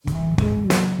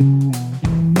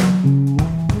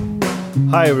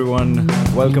Hi everyone,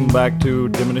 welcome back to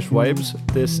Diminished Vibes.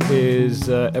 This is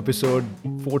episode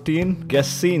 14,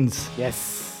 Guest Scenes.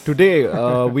 Yes. Today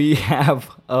we have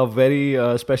a very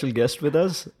special guest with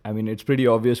us. I mean, it's pretty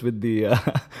obvious with the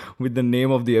with the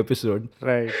name of the episode.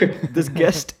 Right. This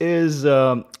guest is,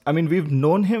 we've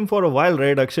known him for a while,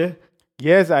 right, Akshay?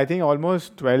 Yes, I think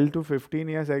almost 12 to 15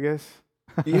 years, I guess.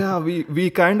 Yeah, we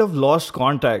kind of lost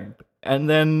contact. And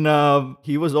then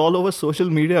he was all over social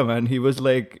media, man. He was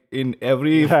like in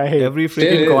every Right. every Still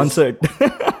freaking is. concert.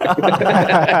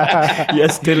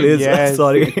 Yes, still is. Yes.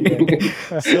 Sorry.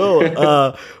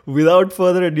 So, without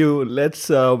further ado, let's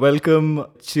welcome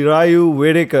Chirayu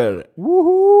Vedekar.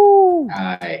 Woohoo!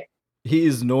 Hi. He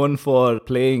is known for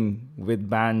playing with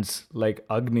bands like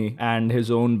Agni and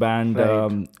his own band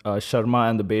Right.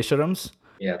 Sharma and the Besharams.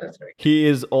 Yeah, that's right. He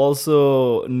is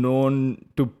also known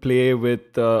to play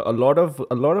with a lot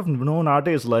of known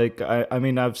artists. Like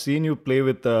I've seen you play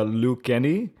with Luke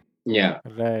Kenny. Yeah.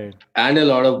 Right. And a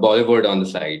lot of Bollywood on the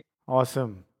side.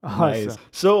 Awesome. Nice. Awesome.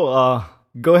 So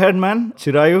go ahead, man.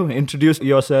 Chirayu, introduce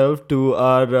yourself to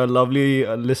our lovely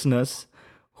listeners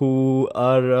who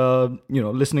are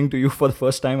listening to you for the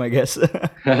first time, I guess.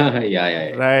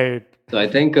 Yeah. Right. So I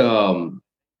think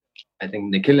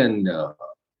Nikhil and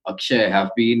Akshay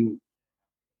have been,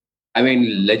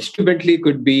 legitimately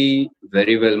could be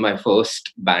very well my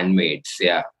first bandmates.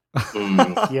 Yeah.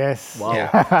 Mm. Yes. Wow,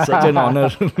 Yeah. such an honor.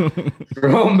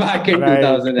 From back in Right.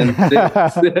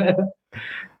 2006.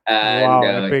 And Wow,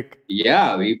 epic.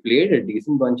 yeah, we played a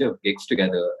decent bunch of gigs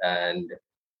together. And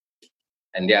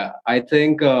yeah, I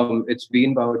think it's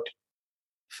been about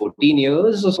 14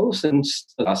 years or so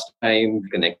since the last time we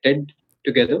connected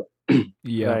together.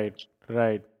 Yeah. Right.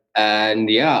 Right. And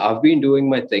yeah, I've been doing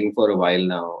my thing for a while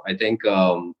now. I think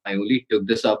I only took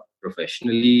this up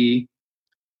professionally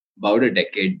about a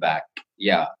decade back.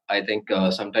 Yeah, I think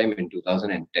sometime in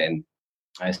 2010,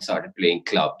 I started playing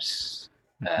clubs.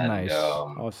 And Nice.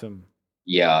 Awesome.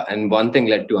 yeah, and one thing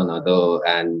led to another,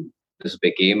 and this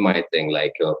became my thing,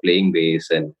 like playing bass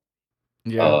and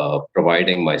Yeah.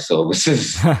 providing my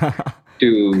services to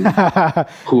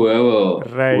whoever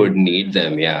Right. would need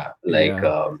them. Yeah, like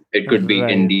Yeah. it could be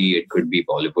Right. indie, it could be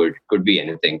Bollywood, it could be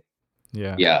anything.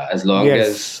 Yeah. Yeah, as long Yes.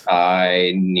 as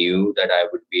I knew that I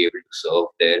would be able to serve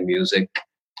their music,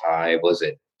 I was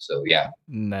in. So yeah.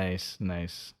 Nice.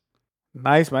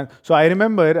 Nice, man. So I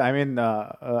remember,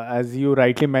 as you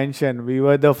rightly mentioned, we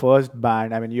were the first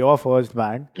band. Your first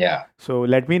band. Yeah. So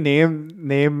let me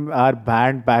name our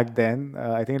band back then.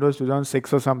 I think it was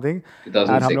 2006 or something. And हम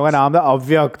 2006. लोग का नाम था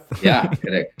अव्यक्त. Yeah,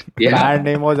 correct. Yeah. Band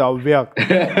name was अव्यक्त.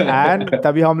 And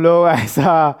तभी हम लोग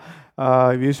ऐसा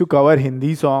we used to cover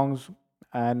Hindi songs,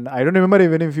 and I don't remember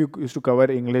even if you used to cover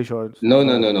English or No.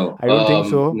 I don't think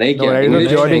so. नहीं No, किया. right, it was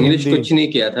purely English Hindi. कुछ नहीं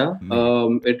किया था.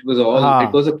 It was हाँ.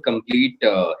 it was a complete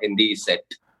Hindi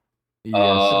set.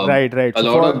 Yes. Right. A So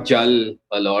lot for of Jal,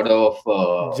 a lot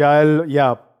of Jal,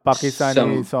 yeah, Pakistani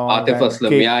some songs. Atif and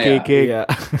Aslam, yeah. KK, Yeah.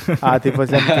 Atif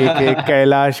Aslam, KK,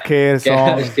 Kailash Kher songs.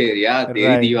 Kailash Kher, yeah, Teri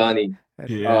Right. Diwani.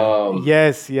 Yeah.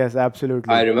 Yes,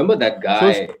 absolutely. I remember that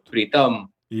guy, Pritam.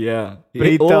 Yeah.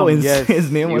 Pritam, Oh, yes. his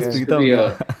name was Used to Pritam. be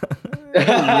Yeah.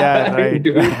 Yeah, right.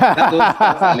 Dude, that was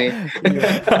साले.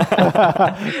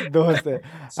 Dost hai.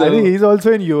 So- I think he's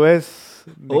also in US.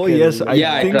 Oh Nikhil. yes, I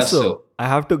Yeah, I think trust so. so. I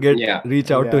have to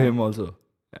reach out to Yeah. him also,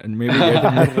 and maybe get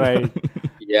him there. Right.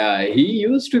 Yeah, he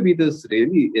used to be this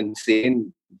really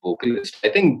insane vocalist. I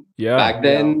think Yeah. back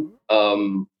then,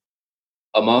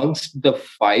 amongst the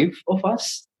five of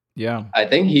us, Yeah. I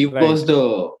think he Right. was the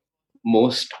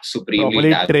most supremely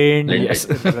Properly trained. talented.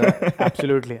 Yes.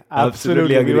 Absolutely.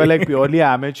 Absolutely We were agree. like purely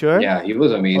amateur. Yeah, he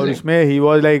was और amazing. उसमें he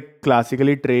was like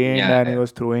classically trained, Yeah, and he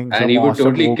was throwing some And he would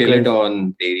awesome totally kill it vocals.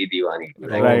 on Teri Diwani.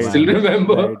 Like, Right. I still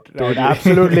remember. Right.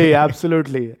 Totally.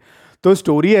 Absolutely. तो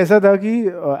story ऐसा था कि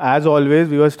as always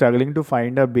we were struggling to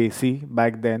find a bassy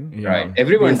back then. Yeah. Right.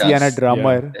 Everyone Bassy and a does.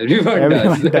 drummer. Everyone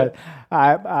Everyone does. does.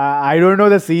 I don't know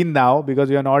the scene now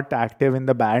because we are not active in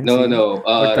the band No, scene. no.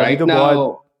 But Right तभी तो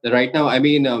now, I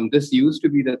mean, this used to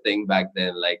be the thing back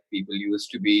then. Like, people used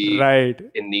to be Right.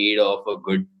 in need of a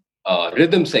good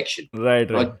rhythm section, Right.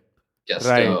 not just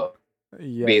Right. a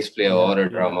Yeah. bass player or a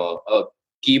drummer.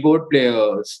 Keyboard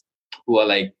players who are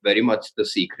like very much the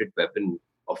secret weapon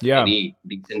of Yeah. any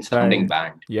decent sounding Right.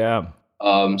 band. Yeah.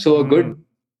 So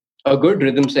a good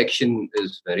rhythm section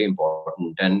is very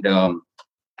important,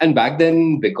 and back then,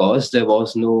 because there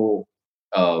was no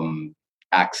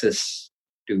access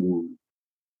to,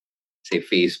 say,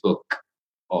 Facebook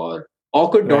or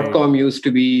Awkward.com used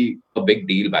to be a big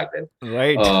deal back then.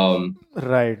 Right.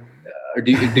 Right.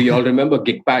 do you all remember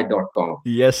gigpad.com?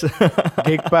 Yes.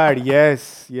 Gigpad,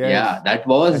 yes, yes. Yeah, that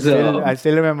was I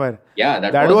still remember. yeah,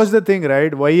 That was the thing,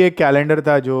 right? वही एक calendar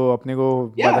था जो अपने को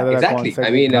yeah, बताता था कौन exactly. सा I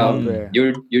gig mean, कहाँ पे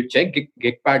है. you check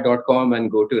gigpad.com and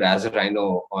go to Raz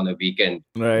Rhino on a weekend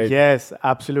Right. Yes,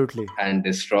 absolutely. and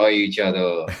destroy each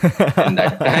other in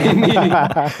that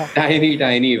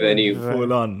tiny venue.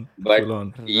 Full on. But Full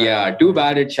on. yeah, Right, too right.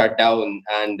 bad it shut down.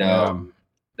 And Yeah.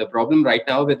 the problem right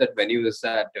now with that venue is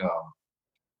that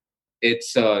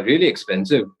it's really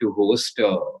expensive to host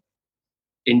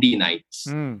indie nights.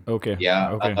 Hmm. Okay.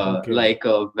 Yeah, Okay. Okay. like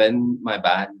when my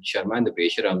band Sharma and the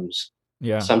Besharams,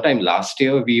 Yeah. sometime last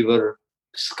year we were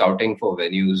scouting for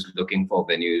venues, looking for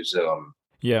venues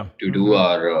Yeah. to do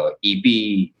our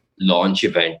EP launch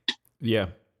event. Yeah.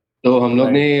 तो हम लोग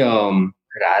Right. ने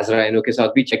Raz Rhino के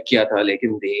साथ भी check किया था,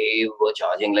 लेकिन they were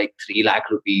charging like 3 lakh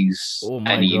rupees Oh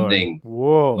my an God. evening.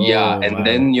 Whoa. Yeah, Oh, and man.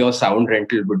 then your sound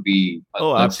rental would be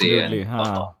Oh, let's say, absolutely.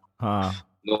 and,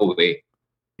 no way.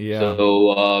 Yeah.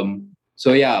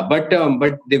 So yeah, but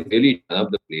they've really done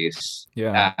up the place,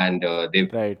 Yeah. and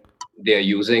Right. they are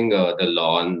using the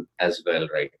lawn as well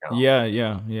right now. Yeah.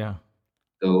 Yeah. Yeah.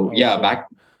 So yeah, Okay.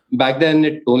 back then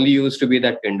it only used to be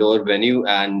that indoor venue,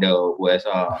 and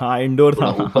वैसा हाँ, indoor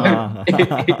था. थोड़ा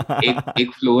ऊपर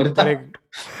एक floor था. Correct.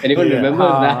 Anyone Yeah. remember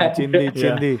हाँ,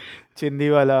 that? चिंदी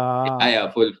वाला हाँ. Yeah,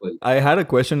 full. I had a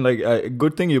question. Like,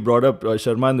 good thing you brought up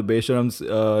Sharma and the Besharams.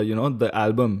 The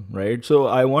album, right? So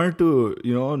I wanted to,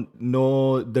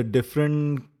 know the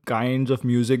different kinds of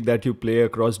music that you play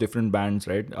across different bands,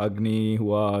 right? Agni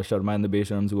hua, Sharma and the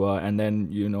Besharams hua, and then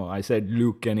I said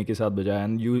Luke Kenny ke saath baja,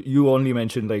 and you only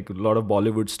mentioned like a lot of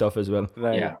Bollywood stuff as well.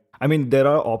 Right. Yeah. I mean, there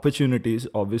are opportunities,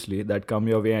 obviously, that come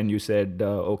your way, and you said,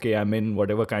 okay, I'm in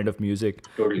whatever kind of music.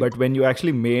 Totally. But when you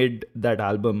actually made that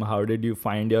album, how did you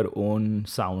find your own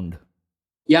sound?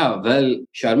 Yeah, well,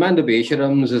 Sharma and the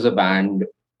Besharams is a band,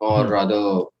 or rather,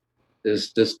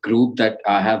 this group that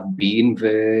I have been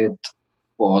with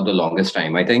for the longest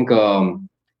time. I think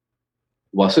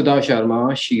Vasudha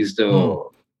Sharma, she's the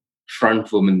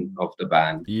front woman of the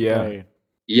band. Yeah. Right.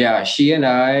 Yeah, she and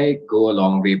I go a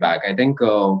long way back. I think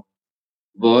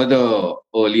were the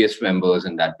earliest members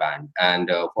in that band, and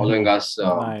following us,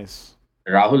 Nice.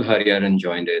 Rahul Hariharan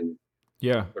joined in.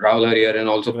 Yeah. Rahul Hariharan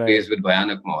also Right. plays with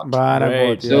Bhayanak Maut. Bhayanak Right.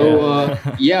 Maut,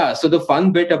 So so the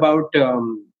fun bit about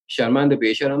Sharma and the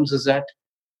Besharams is that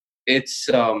it's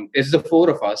the four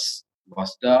of us: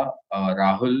 Vasudha,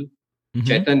 Rahul, Mhm.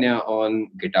 Chaitanya on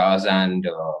guitars and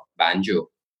banjo,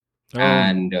 Oh,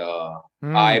 and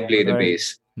I play the right.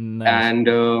 bass. nice. And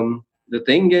the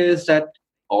thing is that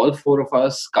all four of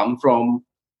us come from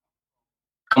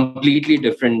completely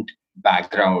different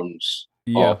backgrounds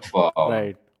Yeah. of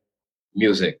Right.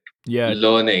 music, Yeah.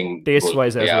 learning,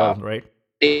 Taste-wise as yeah. well, right?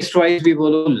 Taste-wise, we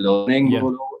follow learning, Yeah.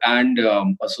 and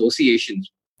associations.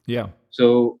 Yeah.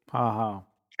 So Uh-huh.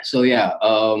 so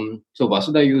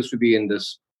Vasudha used to be in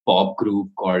this pop group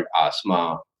called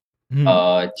Asma. Hmm.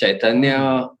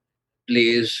 Chaitanya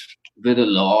plays with a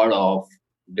lot of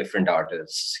different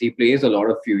artists. He plays a lot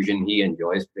of fusion. He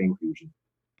enjoys playing fusion.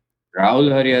 Rahul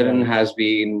Hariharan Right. has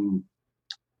been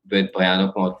with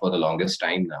Bhayanak Maut for the longest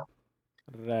time now.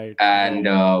 Right. And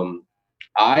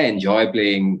I enjoy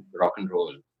playing rock and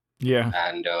roll. Yeah.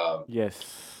 And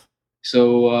Yes.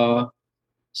 so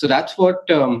that's what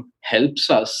helps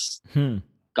us Hmm.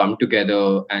 come together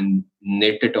and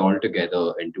knit it all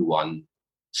together into one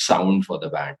sound for the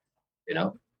band,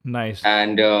 Nice.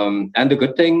 And the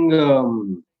good thing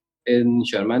in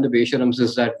Sharma and the Besharams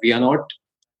is that we are not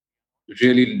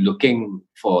really looking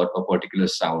for a particular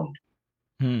sound.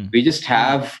 Hmm. We just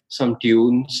have some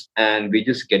tunes and we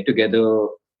just get together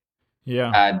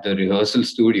Yeah. at the rehearsal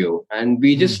studio and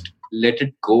we just let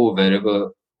it go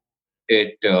wherever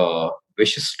it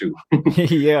wishes to.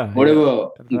 Yeah.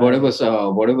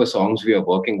 Whatever songs we are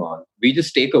working on, we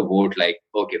just take a vote like,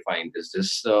 okay, fine, is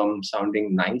this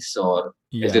sounding nice, or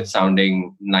is Yeah. it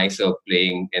sounding nicer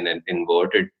playing in an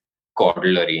inverted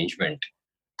chordal arrangement?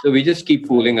 So we just keep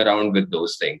fooling around with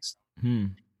those things. Hmm.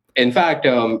 In fact,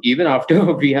 even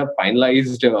after we have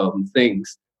finalized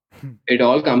things, it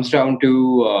all comes down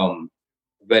to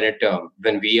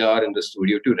when we are in the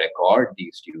studio to record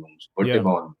these tunes, put Yeah. them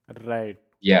on. Right.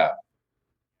 Yeah.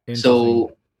 Interesting.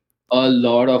 So a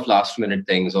lot of last minute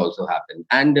things also happen.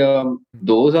 And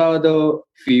those are the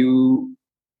few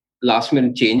last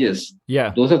minute changes.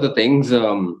 Yeah. Those are the things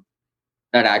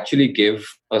that actually give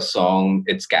a song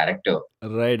its character.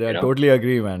 Right, I You know? totally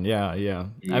agree, man. Yeah. I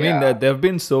mean, Yeah. there have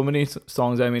been so many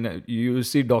songs. I mean, you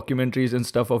see documentaries and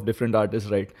stuff of different artists,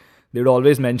 right? they would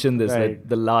always mention this, Right. that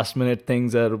the last minute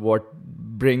things are what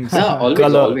brings Yeah, always,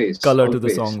 color to the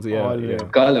always. songs. Yeah, Always.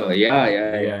 Color, yeah.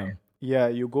 yeah. Yeah,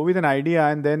 you go with an idea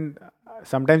and then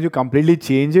sometimes you completely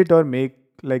change it or make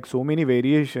like so many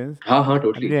variations. हाँ And then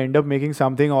you totally. end up making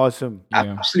something awesome.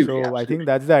 Yeah. Absolutely, So I think absolutely.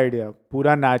 that's the idea.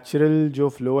 पूरा natural जो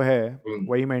flow है Hmm.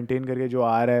 वही maintain करके जो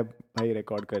आ रहा है भाई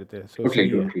record करते हैं. So Totally, सही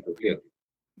है. totally agree.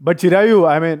 But Chirayu,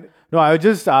 I mean, no, I was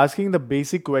just asking the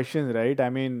basic questions, right? I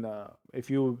mean, if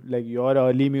you like your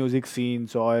early music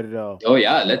scenes or Oh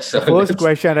yeah, let's the first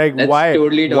question, like let's why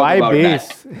totally talk why about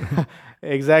bass?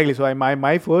 Exactly. So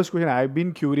my first question, I've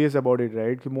been curious about it,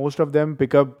 right? कि most of them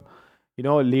pick up, you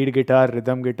know, lead guitar,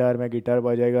 rhythm guitar, मैं guitar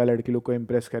बजाएगा, लड़की लोग को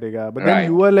impress करेगा. But then Right.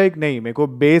 you were like, नहीं, मेरे को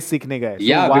bass सीखने का है. So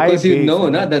Yeah, why because you bass? know I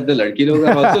na, mean- that the ladki log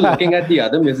are also looking at the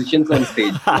other musicians on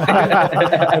stage.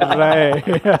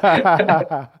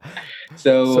 Right.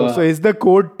 So, So is the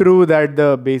quote true that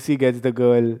the bassy gets the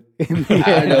girl in the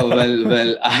I end? know.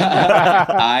 Well,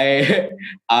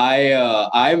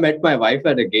 I met my wife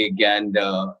at a gig and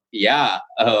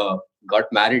got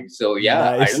married. So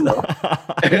yeah, Nice. I don't know.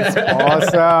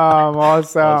 Awesome.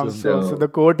 Awesome. So the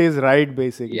quote is right,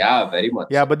 basically. Yeah, very much.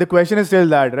 Yeah, but the question is still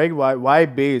that, right? Why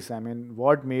bass? I mean,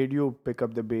 what made you pick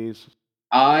up the bass?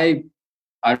 I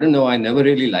don't know. I never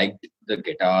really liked the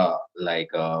guitar. Like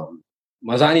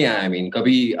Mazani, I mean,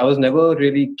 kabhi, I was never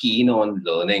really keen on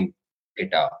learning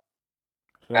guitar.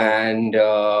 Right.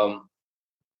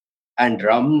 And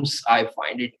drums, I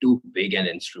find it too big an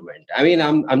instrument. I mean,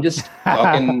 I'm just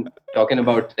talking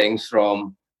about things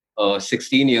from a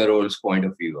 16-year-old's point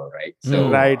of view, all right? So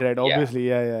Right. yeah, Obviously,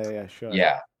 yeah, sure.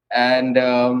 yeah. And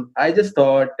I just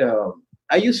thought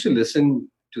I used to listen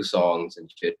to songs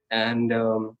and shit, and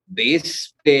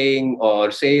bass playing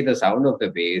or say the sound of the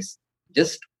bass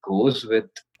just goes with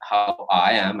how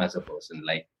I am as a person,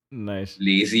 like Nice.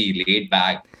 lazy, laid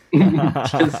back,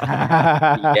 just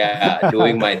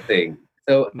doing my thing.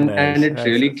 So and Nice. it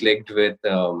really Nice. clicked with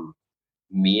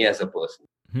me as a person,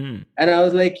 Hmm. and I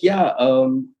was like,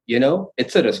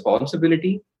 it's a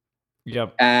responsibility,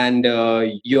 Yep. and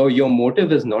your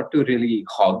motive is not to really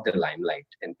hog the limelight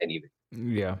in any way.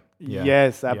 Yeah.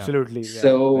 Yes, absolutely. Yeah,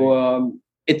 So right.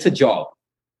 it's a job,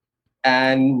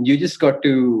 and you just got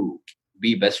to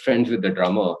be best friends with the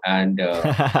drummer, and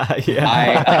Yeah.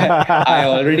 I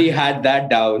already had that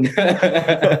down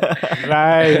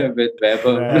Right. with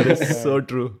Weber. Right. That is so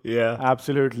true. Yeah.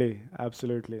 Absolutely.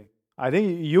 I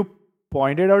think you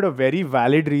pointed out a very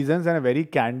valid reasons and a very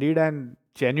candid and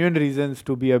genuine reasons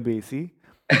to be a bassy,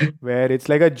 where it's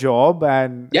like a job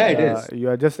and Yeah, it is. you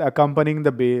are just accompanying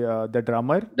the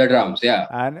drummer. The drums, yeah.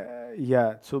 And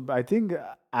so I think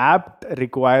apt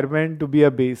requirement to be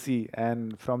a bassy,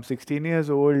 and from 16 years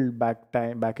old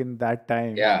back in that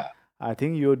time, Yeah, I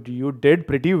think you did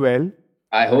pretty well.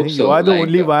 I I hope think so. you are the Like,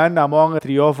 only one among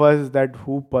three of us that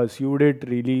who pursued it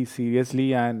really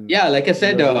seriously and yeah, like I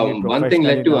said, you're doing it one thing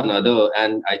led to professionally now. another,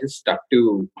 and I just stuck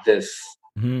to this.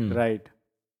 Hmm. Right.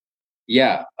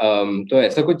 Yeah, तो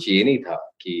ऐसा कुछ ये नहीं था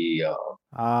कि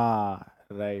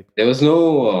Right. there was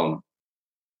no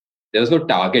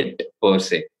target per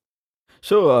se.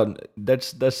 So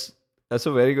that's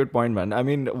a very good point, man. I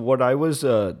mean, what I was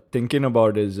thinking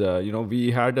about is,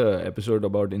 we had a episode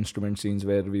about instrument scenes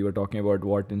where we were talking about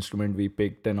what instrument we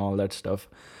picked and all that stuff.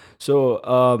 So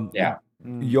Yeah,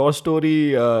 your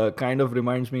story kind of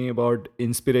reminds me about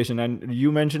inspiration, and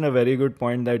you mentioned a very good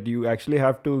point that you actually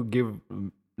have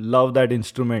to love that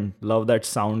instrument, love that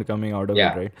sound coming out of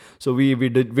Yeah. it, right? So we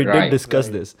did Right, discuss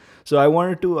right. this. So I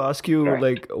wanted to ask you, Right.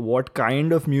 like, what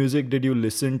kind of music did you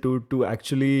listen to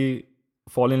actually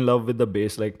fall in love with the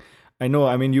bass? Like, I know,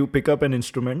 I mean, you pick up an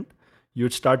instrument,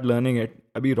 you'd start learning it.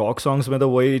 अभी rock songs में तो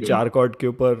वही चार chord के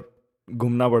ऊपर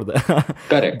घूमना पड़ता है.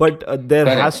 correct. But there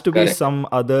Correct, has to be correct. some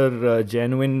other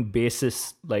genuine basis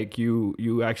like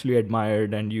you actually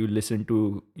admired and you listened to,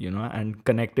 and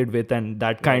connected with, and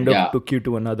that kind of Yeah. took you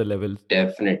to another level.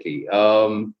 Definitely.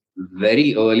 Very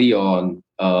early on,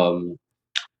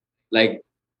 like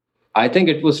I think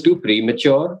it was too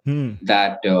premature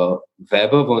that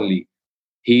Weber only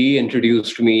he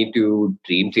introduced me to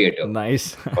Dream Theater.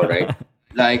 Nice. All right,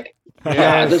 like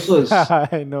yeah, this was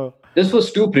I know. this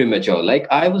was too premature. Like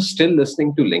I was still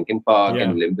listening to Linkin Park Yeah.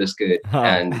 and Limp Bizkit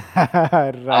and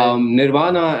Right.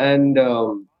 Nirvana and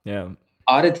Yeah.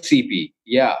 RHCP.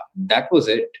 Yeah, that was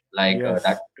it. Like Yes.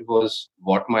 that was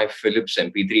what my Philips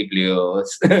MP3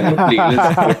 players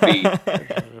playlist would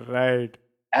be. Right.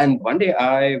 And one day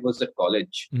I was at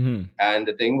college, Mhm. and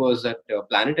the thing was that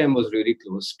Planet M was really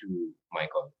close to my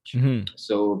college. Mhm.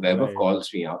 So Weber Right.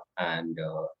 calls me up and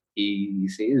he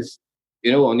says,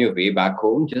 on your way back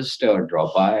home, just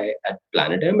drop by at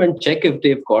Planet M and check if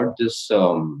they've got this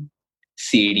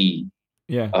CD.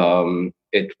 Yeah.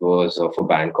 It was of a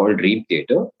band called Dream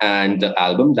Theater, and the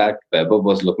album that Weber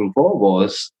was looking for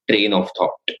was Train of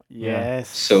Thought. Yes.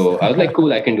 So I was like,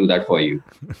 cool, I can do that for you.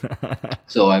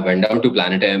 So I went down to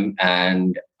Planet M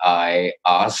and I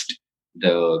asked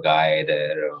the guy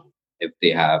there if they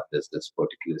have this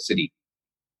particular CD.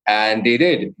 And they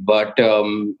did, but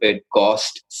it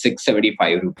cost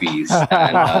 675 rupees. And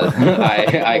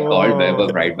I called Weber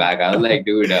right back. I was like,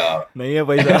 dude, नहीं है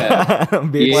पैसा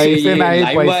ये पैसे नहीं, live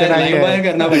पैसे नहीं है। Wire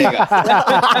करना पड़ेगा.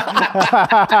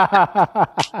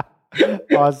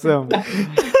 Awesome.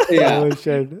 Yeah. Oh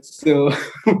shit.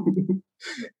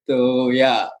 So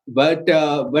yeah, but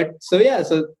so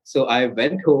I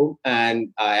went home and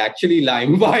I actually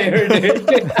lime wired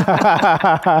it.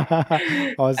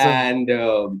 Awesome. And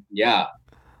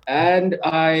and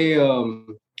I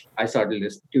started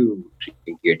listening to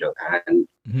Dream Theater, and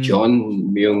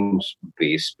John Myung's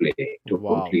bass play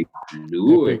totally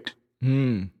blew Epic.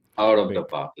 it out of the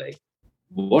park. Like,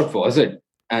 what was it?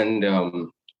 And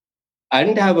I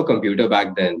didn't have a computer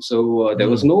back then, so there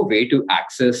was no way to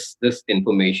access this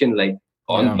information, like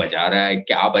kaun baja raha hai,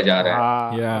 kya baja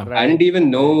raha hai. Yeah. I didn't even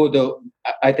know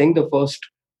I think the first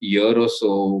year or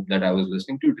so that I was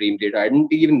listening to Dream Theater, I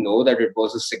didn't even know that it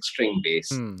was a 6-string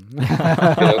bass.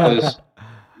 Because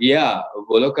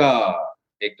वो लोग का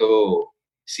एक तो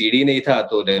CD नहीं था,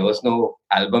 so there was no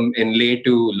album inlay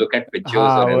to look at pictures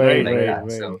or anything like that.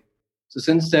 Right. So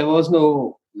since there was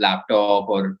no laptop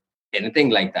or anything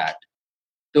like that,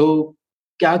 so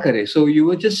kya kare? So you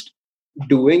were just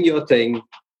doing your thing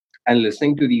and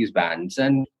listening to these bands,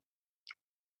 and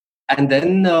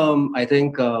then I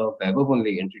think Vaibhav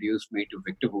only introduced me to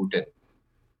Victor Wooten.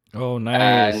 Oh,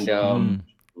 nice. And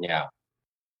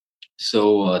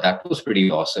so that was pretty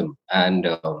awesome. And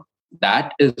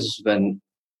that is when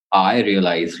I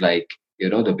realized, like,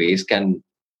 the bass can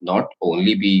not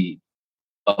only be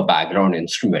a background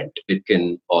instrument, it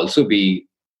can also be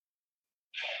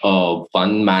a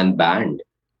one-man band.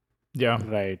 Yeah.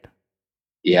 Right.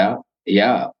 Yeah.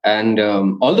 And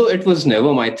although it was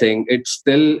never my thing, it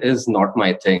still is not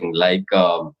my thing. Like,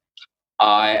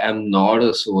 I am not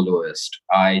a soloist.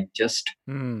 I just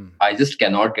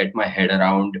cannot get my head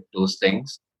around those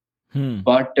things.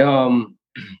 But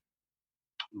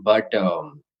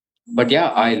yeah,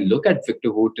 I look at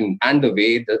Victor Wooten and the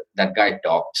way that guy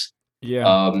talks.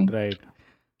 Yeah. Right.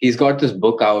 He's got this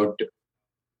book out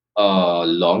a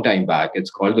long time back. It's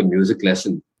called The Music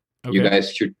Lesson. Okay. You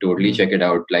guys should totally check it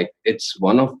out. Like, it's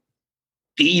one of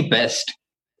the best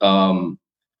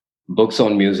books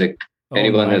on music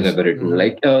anyone has ever written.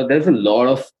 Like, there's a lot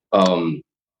of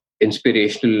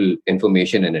inspirational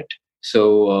information in it.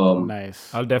 So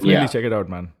nice. I'll definitely check it out,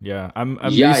 man. Yeah, I'm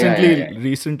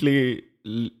recently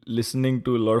listening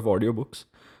to a lot of audiobooks.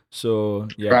 So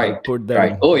yeah, right. I'll put that.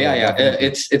 Right. Oh yeah.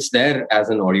 It's there as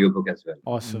an audiobook as well.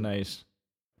 Awesome. Nice.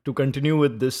 To continue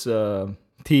with this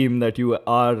theme that you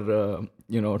are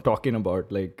talking about,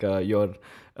 like your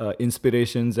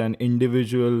inspirations and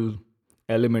individual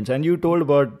elements, and you told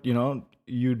about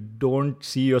you don't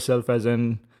see yourself as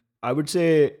an, I would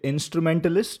say,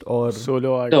 instrumentalist or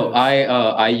solo artist. No,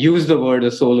 I use the word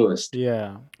a soloist.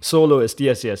 Yeah. Soloist.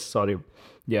 Yes. Sorry.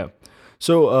 Yeah.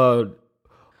 So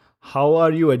how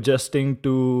are you adjusting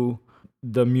to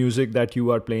the music that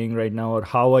you are playing right now, or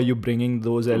how are you bringing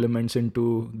those elements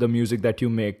into the music that you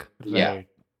make? Yeah.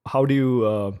 How do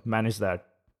you manage that?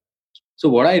 So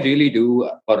what I really do,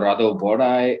 or rather what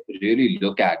I really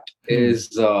look at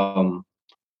is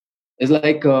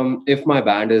like if my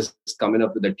band is coming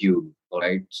up with a tune, all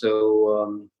right?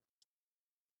 So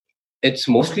it's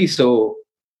mostly so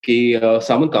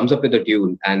someone comes up with a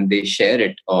tune and they share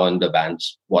it on the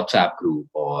band's WhatsApp group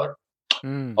or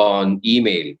on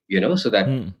email, so that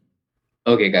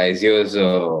okay, guys, here's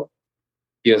a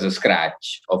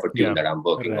scratch of a tune that I'm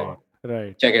working on.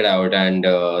 Right. Check it out and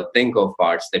think of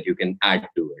parts that you can add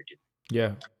to it.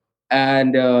 Yeah.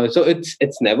 And so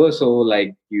it's never so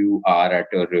like you are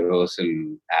at a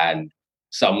rehearsal and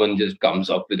someone just comes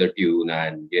up with a tune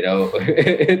and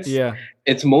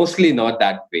it's mostly not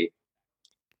that way.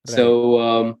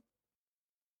 Right.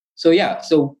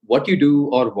 So what you do,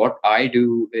 or what I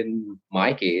do in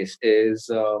my case, is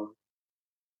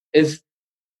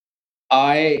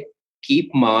I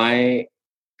keep my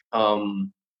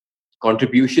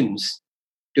contributions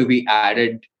to be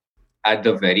added at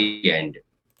the very end,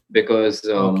 because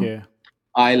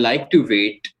I like to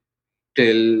wait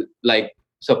till, like,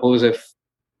 suppose if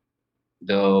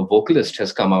the vocalist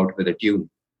has come out with a tune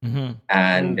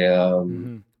and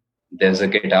there's a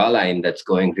guitar line that's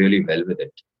going really well with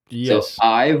it. So Yes.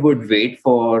 I would wait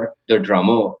for the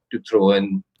drummer to throw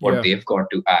in what Yeah. they've got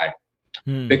to add.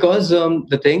 Hmm. Because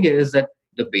the thing is that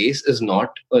the bass is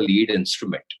not a lead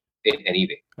instrument in any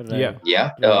way. Yeah. Right.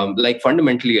 Yeah. Right. Like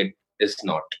fundamentally, it is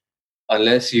not.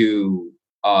 Unless you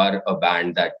are a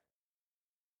band that,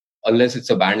 unless it's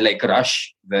a band like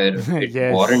Rush, where it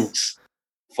Yes. warrants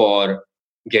for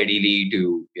Geddy Lee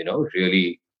to,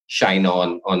 really shine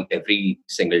on every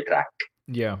single track.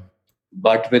 Yeah.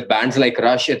 But with bands like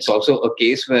Rush, it's also a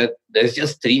case where there's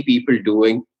just three people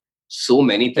doing so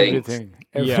many things. Everything.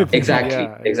 Yeah. Everything. Exactly,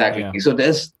 Yeah. exactly. Yeah. Yeah. So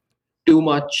there's too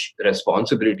much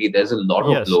responsibility. There's a lot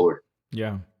of Yes. load.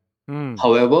 Yeah. Hmm.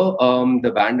 However,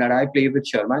 the band that I play with,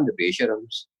 Sharma and the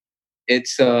Besharams,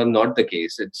 it's not the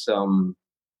case. It's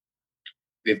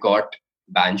we've got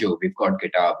banjo, we've got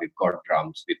guitar, we've got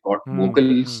drums, we've got Hmm.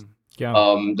 vocals. Hmm.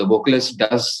 Yeah. The vocalist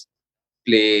does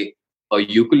play a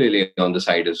ukulele on the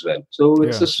side as well. So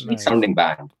it's a Yeah. sweet Nice. sounding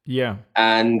band. Yeah.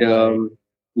 And Right.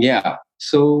 yeah,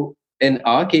 so in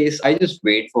our case, I just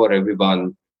wait for everyone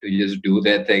to just do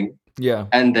their thing. Yeah.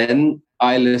 And then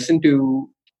I listen to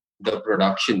the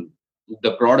production,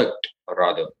 the product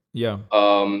rather. Yeah.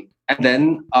 And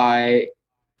then I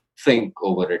think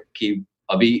over it कि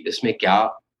अभी इसमें क्या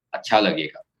अच्छा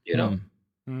लगेगा. Hmm.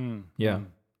 Hmm. Yeah.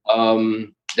 Hmm.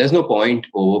 There's no point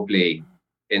overplaying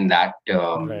in that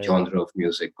Right. genre of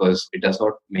music because it does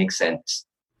not make sense.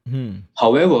 Hmm.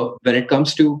 However, when it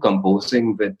comes to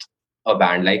composing with a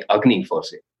band like Agni, for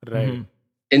say, Right. Mhm.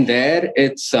 in there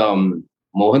it's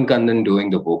Mohan Kannan doing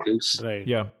the vocals, Right.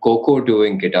 Yeah. Coco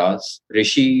doing guitars,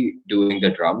 Rishi doing the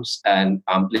drums, and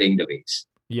I'm playing the bass.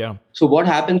 Yeah. So what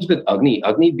happens with Agni?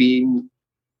 Agni being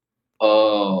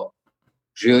a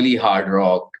really hard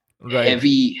rock, Right.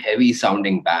 heavy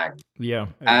sounding band, Yeah.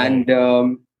 and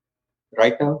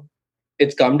right now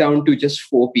it's come down to just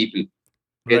four people.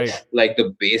 It's Right. like the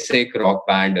basic rock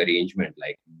band arrangement,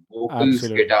 like vocals,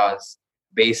 Absolutely. guitars,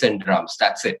 bass, and drums.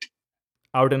 That's it.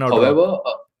 Out and out rock. However,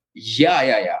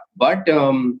 yeah. But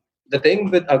the thing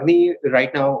with Agni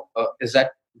right now is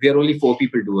that we are only four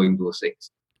people doing those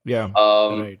things. Yeah.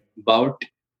 Right. About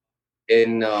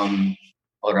in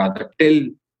or rather till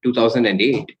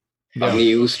 2008, Yeah. Agni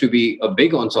used to be a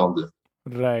big ensemble.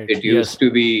 Right. It Yes. used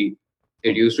to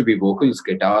be vocals,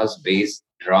 guitars, bass,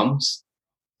 drums.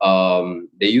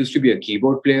 There used to be a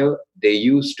keyboard player. There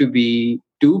used to be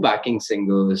two backing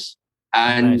singers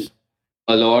and Nice.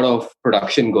 a lot of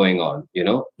production going on,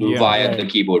 Yeah. via the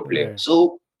Right. keyboard player. Right.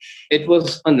 So it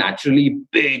was a naturally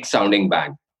big sounding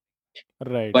band.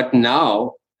 Right. But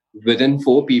now, within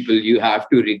four people, you have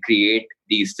to recreate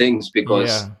these things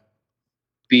because Yeah.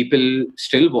 people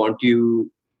still want you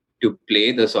to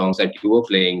play the songs that you were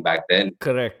playing back then,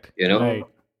 Correct. Right.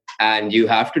 and you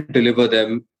have to deliver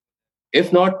them.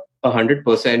 If not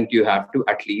 100%, you have to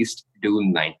at least do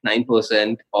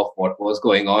 99% of what was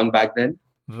going on back then.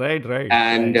 Right. Right.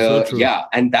 And So true. yeah,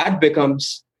 and that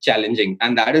becomes challenging,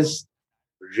 and that is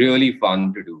really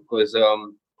fun to do because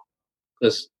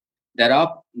there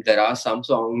are some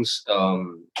songs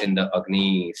in the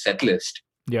Agni set list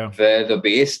Yeah. where the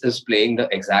bass is playing the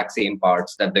exact same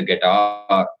parts that the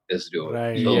guitar is doing.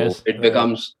 Right. So Yes. it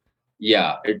becomes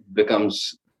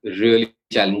really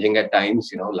challenging at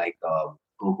times. Like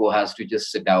Coco has to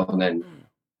just sit down and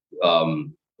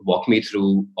walk me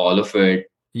through all of it.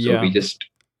 So Yeah. we just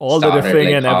All the started, riffing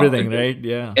like, and half everything, the- right?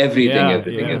 Yeah. everything, Yeah,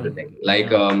 everything, yeah. everything. Like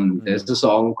Yeah. there's a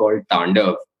song called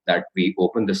Tandav that we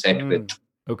opened the set with,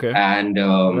 Okay. and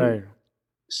Right.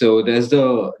 so there's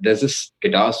this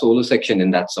guitar solo section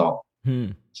in that song. Hmm.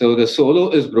 So the solo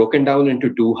is broken down into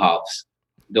two halves.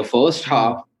 The first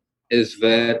half is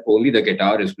where only the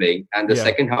guitar is playing, and the Yeah.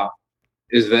 second half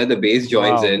is where the bass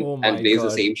joins Wow. in Oh and my plays the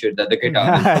God. same shit that the guitar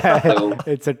is. So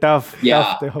It's a tough.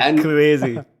 yeah, Tough. and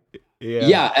Crazy. Yeah.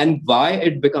 yeah, and why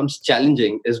it becomes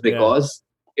challenging is because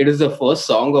it is the first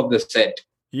song of the set,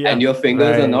 Yeah. and your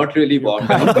fingers are Right. not really You warmed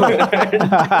can't- up.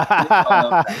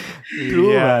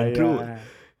 True, Yeah, man, true. yeah.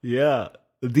 Yeah.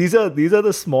 These are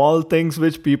the small things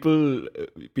which people will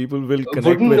connect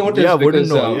Wouldn't with. notice Yeah, wouldn't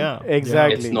because, know. Yeah.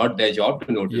 Exactly. It's not their job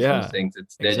to notice Yeah, those things.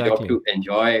 It's their exactly. job to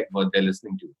enjoy what they're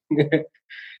listening to.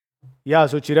 Yeah,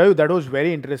 so Chirayu, that was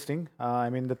very interesting.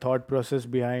 I mean, the thought process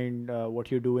behind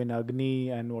what you do in Agni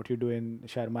and what you do in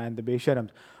Sharma and the Besharams.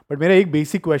 But मेरा एक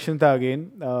basic question था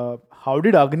again. How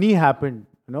did Agni happen?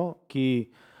 कि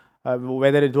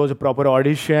whether it was a proper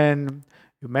audition,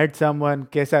 you met someone,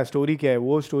 कैसा story क्या है?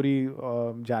 वो story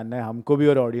जानना है हमको भी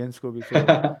और audience को भी.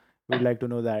 So we'd like to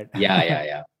know that.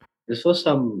 Yeah. This was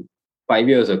some 5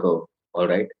 years ago, all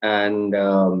right, and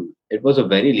it was a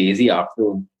very lazy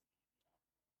afternoon.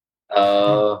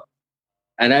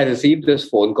 And I received this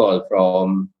phone call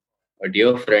from a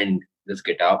dear friend, this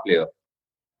guitar player.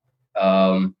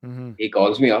 Mm-hmm. He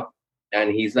calls me up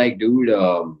and he's like, dude,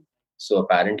 so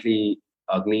apparently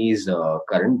Agni's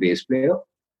current bass player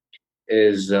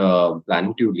is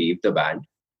planning to leave the band.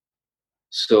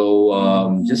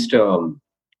 So just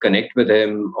connect with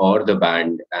him or the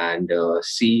band and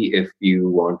see if you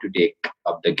want to take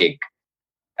up the gig.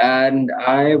 And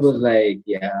I was Awesome. like,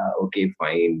 yeah, okay,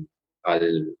 fine.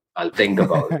 I'll I'll think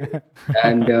about it.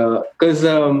 And because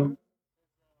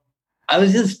I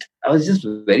was just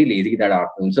very lazy that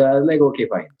afternoon, so I was like, okay,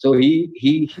 fine. So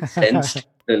he sensed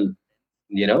the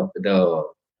the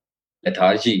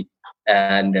lethargy,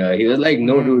 and he was like,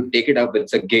 no, Mm, dude, take it up.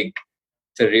 It's a gig.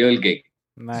 It's a real gig.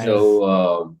 nice.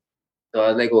 So so I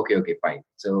was like, okay, okay, fine.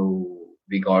 So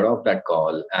we got off that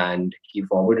call, and he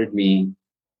forwarded me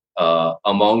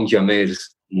Among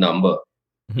Jameer's number.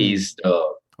 Hmm. He's the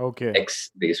Okay.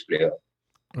 ex bass player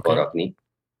for Okay. Agni.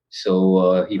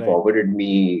 So he Right. forwarded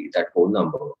me that phone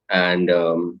number, and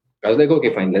I was like,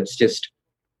 okay, fine. Let's just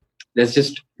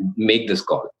make this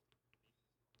call.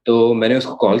 तो मैंने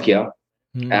उसको call किया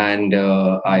Hmm. and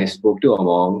I Mm, spoke to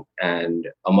Among, and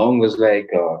Among was like,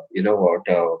 you know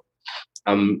what,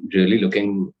 I'm really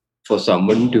looking for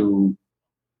someone to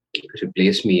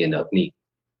replace me in Agni,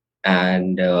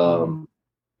 and mm-hmm.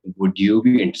 would you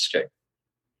be interested?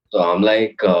 So I'm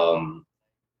like,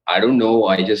 I don't know.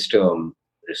 I just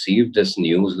received this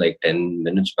news like 10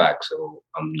 minutes back, so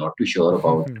I'm not too sure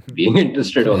about being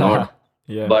interested or not.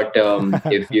 Yeah. But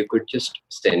if you could just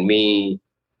send me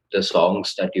the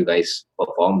songs that you guys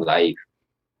perform live,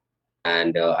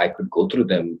 and I could go through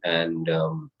them, and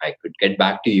I could get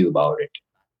back to you about it.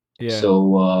 Yeah.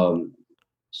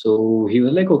 So he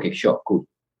was like, okay, sure, cool.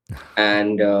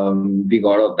 And we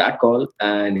got off that call,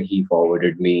 and he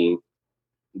forwarded me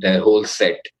their whole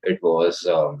set. It was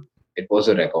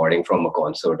a recording from a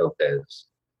concert of theirs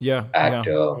Yeah. at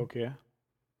Yeah. Okay.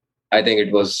 I think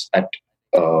it was at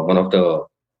one of the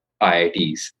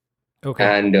IITs, Okay.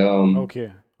 and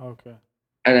Okay. Okay.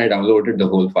 and I downloaded the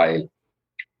whole file.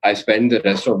 I spent the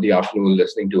rest of the afternoon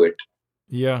listening to it,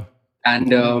 Yeah. and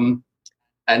Mm.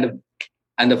 and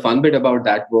and the fun bit about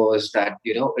that was that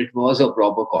it was a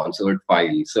proper concert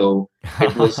file. So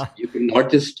it was, you can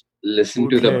not just listen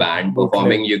to the Bootleg. band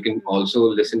performing, Bootleg. you can also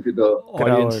listen to the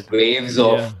Audience. Crowd. waves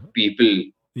of Yeah. people,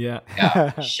 Yeah.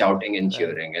 yeah, shouting and Right.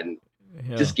 cheering, and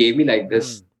Yeah. just gave me like Mm.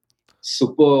 this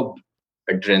superb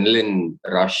adrenaline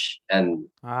rush. And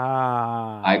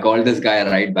I Ah, called this right.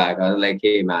 guy right back. I was like,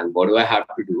 hey man, what do I have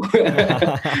to do?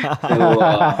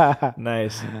 so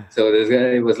Nice. so this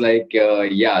guy was like,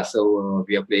 yeah, so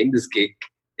we are playing this gig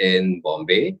in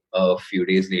Bombay a few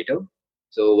days later.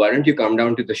 So why don't you come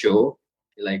down to the show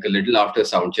like a little after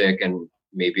sound check and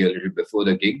maybe a little before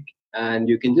the gig, and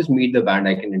you can just meet the band.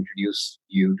 I can introduce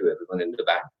you to everyone in the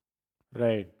band,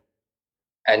 Right.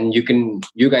 and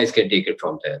you guys can take it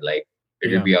from there. Like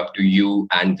it'll Yeah. be up to you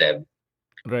and them.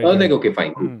 I Right. was like, Right. okay,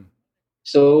 fine, cool. Mm.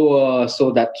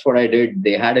 So that's what I did.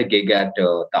 They had a gig at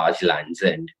Taj Lands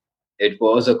End. It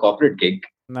was a corporate gig,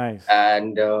 Nice.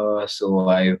 and so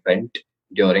I went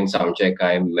during soundcheck.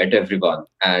 I met everyone,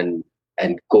 and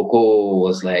Coco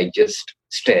was like just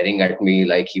staring at me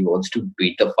like he wants to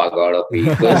beat the fuck out of me.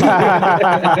 'Cause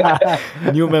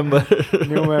New member.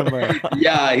 New member.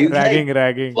 yeah, he's like, Ragging,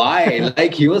 ragging. why?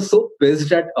 Like he was so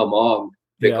pissed at Among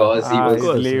Yeah. because he Ah, Of he's was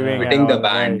course. leaving Yeah. and quitting the all.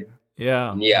 band. Right.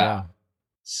 Yeah. Yeah. Yeah.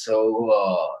 So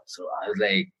I was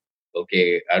like,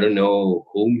 okay, I don't know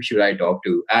whom should I talk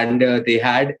to. And they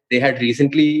had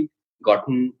recently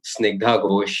gotten Snigdha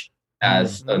Ghosh Hmm.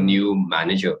 as a Mm. new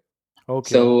manager.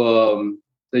 Okay. So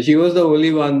she was the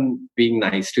only one being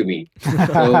nice to me.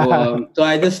 So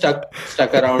I just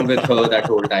stuck around with her that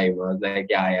whole time. I was like,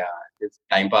 yeah, it's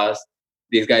time passed.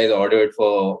 These guys ordered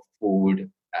for food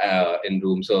in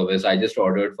room service. I just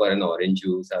ordered for an orange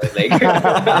juice. I was like,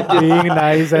 Being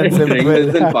nice and just drink simple.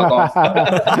 this and fuck off.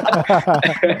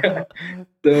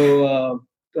 so,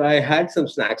 so I had some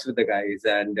snacks with the guys,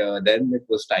 and then it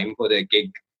was time for the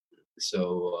gig.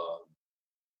 So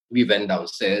we went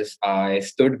downstairs. I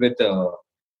stood with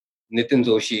Nitin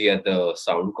Joshi at the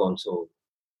sound console.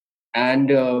 And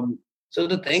so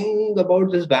the thing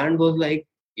about this band was like,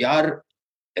 yeah,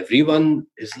 everyone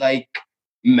is like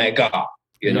mega,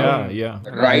 Yeah. Mm. Yeah.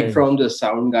 right Right. from the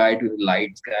sound guy to the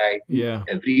lights guy to Yeah.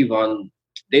 everyone.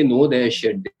 They know their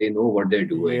shit. They know what they're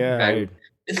doing, Yeah. and Right.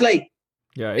 it's like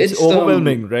Yeah. It's it's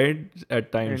overwhelming, right?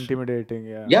 At times. Intimidating.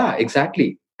 Yeah. yeah, exactly.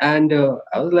 And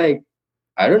I was like,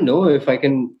 I don't know if I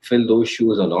can fill those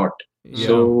shoes or not. Yeah. Mm.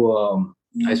 So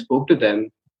I spoke to them,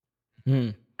 Hmm.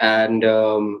 and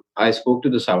I spoke to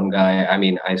the sound guy. I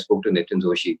mean, I spoke to Nitin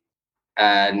Joshi,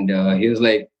 and he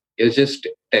was just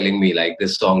telling me like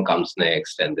this song comes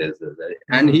next and this.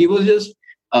 And he was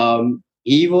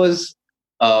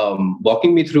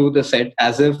walking me through the set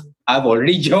as if I've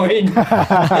already joined.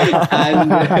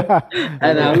 and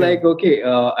and I'm like, okay,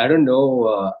 I don't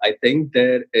know. I think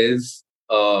there is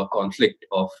a conflict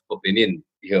of opinion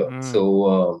here.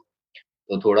 So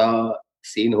thoda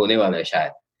scene hone wala hai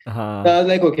shayad. So I was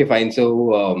like, okay, fine.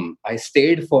 So I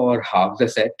stayed for half the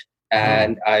set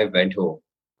and I went home.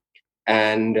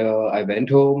 And I went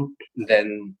home.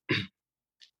 Then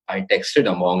I texted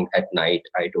Among at night.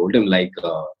 I told him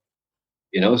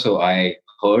so I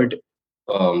heard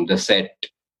the set,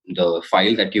 the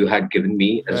file that you had given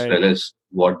me, as Right. well as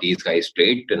what these guys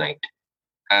played tonight.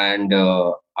 And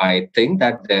I think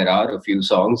that there are a few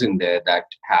songs in there that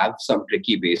have some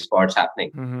tricky bass parts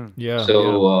happening. Yeah.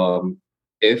 So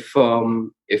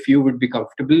if you would be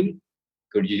comfortable,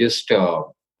 could you just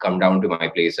come down to my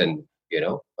place and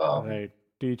Right.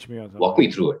 Teach me or something. walk me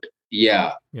through it?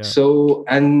 Yeah. Yeah. So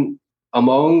and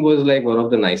Among was like one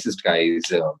of the nicest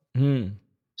guys.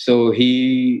 So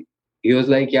he was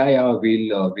like, yeah,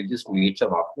 we'll just meet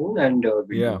some afternoon and we'll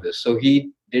Yeah. do this. So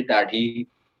he did that. He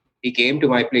came to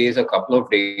my place a couple of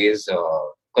days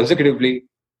consecutively,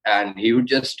 and he would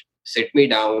just sit me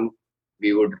down.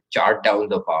 We would chart down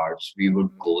the parts. We would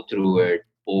go through it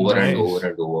over and Nice. over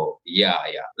and over. Yeah.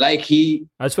 Like he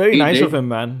That's very He nice did. of him,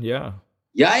 man. Yeah.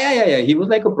 yeah. He was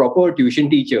like a proper tuition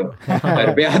teacher.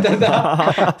 घर पे आता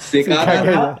था, सिखाता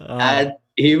था, and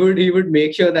he would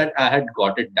make sure that I had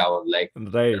got it down, like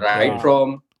Right. right Wow.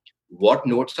 from what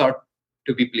notes are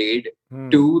to be played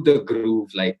to the groove,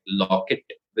 like lock it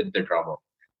with the drummer.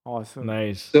 Awesome.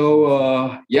 Nice. So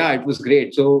yeah, it was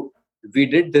great. So we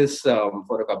did this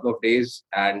for a couple of days,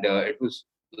 and it was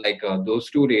like those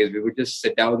 2 days we would just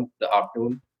sit down the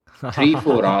afternoon,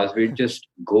 3-4 hours. We'd just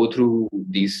go through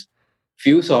these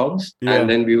few songs, Yeah. and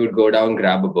then we would go down,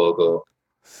 grab a burger.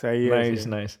 Sahi hai, Nice, sahi.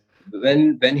 nice.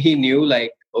 When he knew,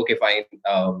 like, okay, fine,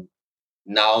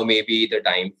 now maybe the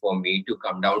time for me to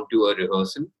come down to a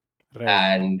rehearsal, Right.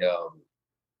 and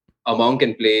Among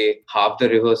can play half the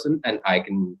rehearsal and I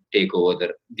can take over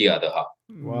the other half.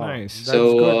 Wow. Nice. That's So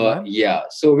good, man. yeah,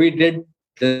 so we did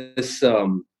this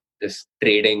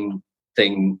trading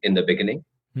thing in the beginning,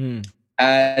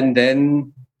 and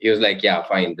then he was like, yeah,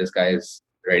 fine, this guy is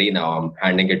ready now, I'm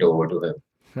handing it over to him.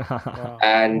 Wow.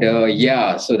 And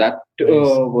yeah, so that Nice.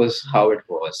 was how it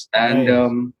was. And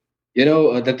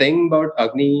Nice. the thing about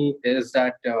Agni is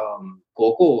that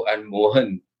Coco and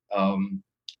Mohan,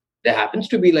 there happens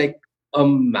to be like a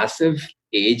massive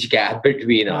age gap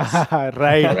between us.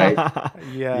 Right. Right.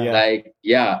 Yeah. Like,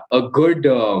 yeah, a good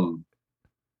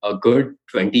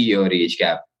 20-year age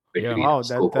gap between Wow,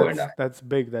 us, Coco and I. that's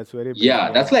big. That's very big.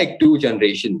 Yeah, that's like 2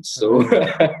 generations. So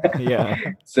Yeah.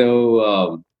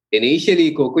 so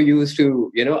initially Coco used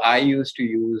to, I used to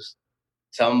use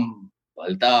some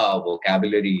Balta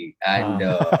vocabulary, and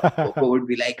Coco would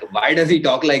be like, why does he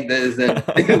talk like this?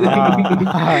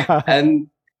 And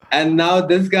and now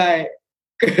this guy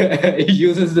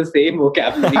uses the same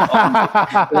vocabulary on me.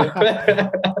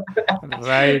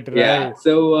 Right. Yeah.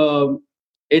 So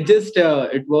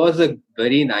it was a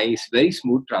very nice, very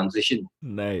smooth transition.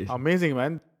 Nice. Amazing,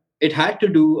 man. It had to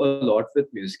do a lot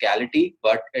with musicality,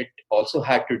 but it also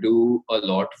had to do a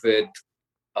lot with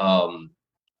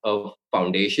a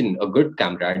foundation, a good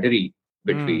camaraderie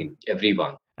between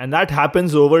everyone. And that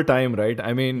happens over time, right?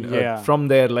 I mean, Yeah. from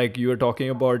there, like you were talking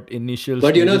about initial.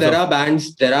 But stages there of-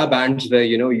 are bands where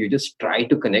you just try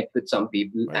to connect with some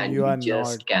people But and you you are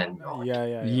just not. cannot.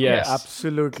 Yeah. Yes.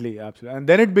 Absolutely. And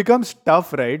then it becomes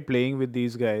tough, right? Playing with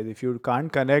these guys. If you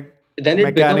can't connect. Then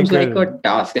it becomes like a Mechanical.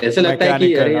 task. ऐसा लगता है कि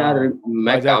Mechanical, अरे यार हाँ.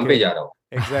 मैं बजा काम के. पे जा रहा हूँ.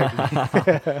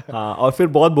 Exactly. हाँ, और फिर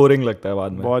बहुत बोरिंग लगता है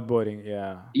बाद में. बहुत boring.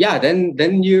 Yeah. Yeah,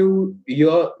 then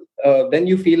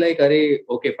you feel like,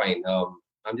 okay, fine.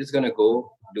 I'm just gonna go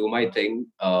do my thing,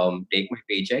 take my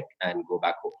paycheck and go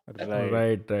back home.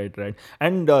 Right.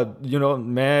 And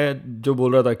मैं जो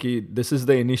बोल रहा था कि this is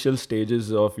the initial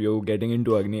stages of you getting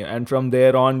into Agni, and from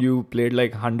there on you played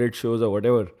like 100 shows or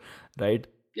whatever, right?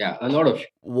 Yeah, a lot of.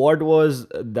 What was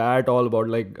that all about?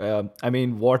 Like, I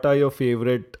mean, what are your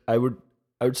favorite? I would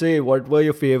say, what were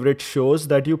your favorite shows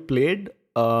that you played?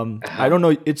 I don't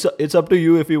know. It's up to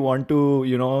you if you want to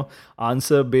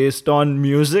answer based on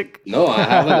music. No, I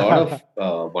have a lot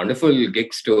of wonderful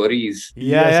gig stories.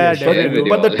 Yeah, share definitely. with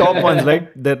But the you all. top ones,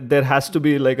 like there has to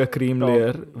be like a cream Top,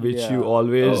 layer which you yeah.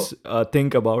 always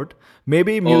think about.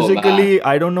 Maybe Oh, musically,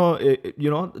 I don't know.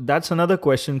 That's another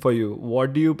question for you.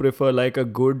 What do you prefer, like a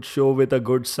good show with a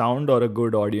good sound or a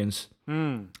good audience?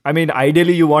 I mean,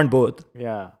 ideally, you want both.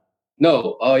 Yeah.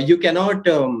 No, you cannot.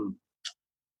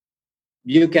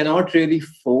 you cannot really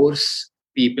force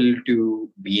people to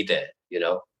be there. You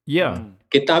know, Yeah.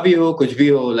 कितना भी हो, कुछ भी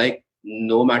हो, like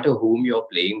no matter whom you're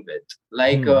playing with.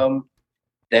 Like Hmm.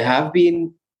 there have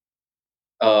been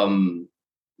um,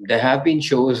 there have been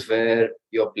shows where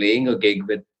you're playing a gig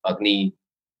with Agni,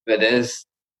 where there's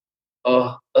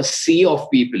a sea of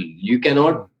people. You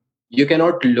cannot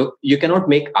look, you cannot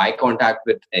make eye contact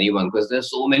with anyone because there's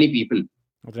so many people.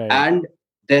 Right. And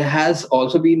there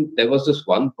was this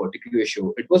one particular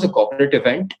show. It was a corporate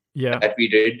event Yeah. that we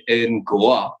did in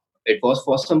Goa. It was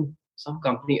for some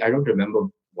company. I don't remember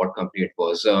what company it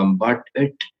was. But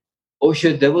it oh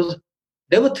shit, there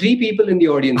were three people in the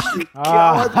audience too.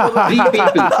 Three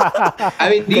people. I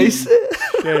mean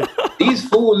Shit.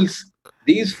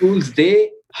 these fools,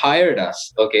 they hired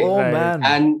us. Okay. Oh Right.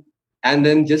 man. And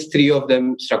then just three of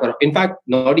them stuck around. In fact,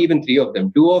 not even three of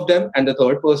them, two of them, and the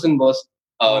third person was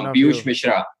One of Piyush you.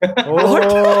 Mishra. Oh.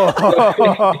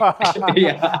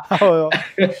 Yeah. Oh,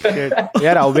 shit.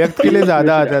 यार अव्यक्त के लिए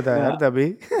ज्यादा आता था यार तभी.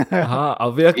 हाँ,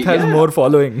 Avyakt has Yeah. more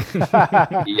following.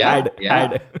 Yeah,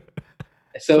 yeah.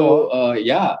 So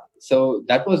yeah, so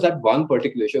that was that one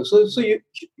particular show. So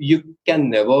you can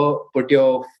never put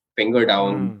your finger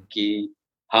down कि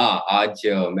हाँ आज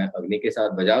मैं अग्नि के साथ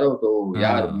बजा रहा हूँ तो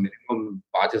यार हाँ. मिनिमम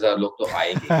 5,000 लोग तो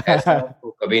आएंगे. ऐसा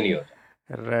तो कभी नहीं होता.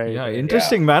 Right. Yeah, right.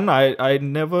 interesting, man. I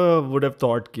never would have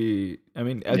thought ki. I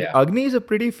mean, Yeah. Agni is a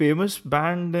pretty famous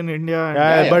band in India. and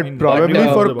Yeah, yeah, but I mean, probably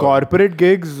but, for about it. corporate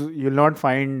gigs, you'll not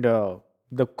find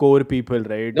the core people,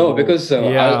 right? No, Who- because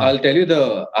Yeah. I'll tell you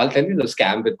the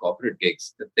scam with corporate gigs.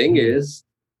 The thing is,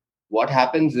 what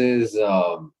happens is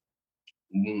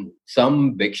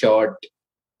some big shot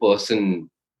person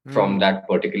from that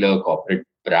particular corporate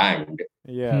brand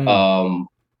yeah.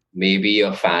 maybe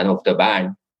a fan of the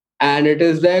band, and it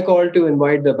is their call to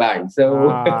invite the band. So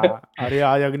अरे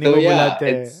आज अग्नि So, को yeah, बुलाते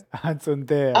हैं, it's- आज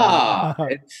सुनते हैं.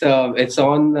 it's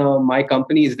on my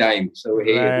company's dime. So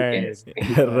hey, who Right. cares?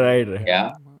 Right, right.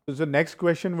 Yeah. So next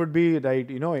question would be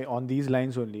right, on these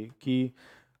lines only. कि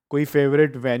कोई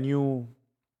favorite venue,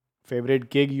 favorite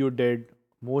gig you did,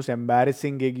 most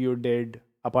embarrassing gig you did,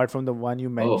 apart from the one you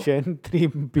mentioned, 3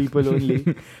 people only.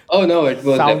 Oh no, it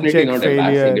was Sound definitely check not failure.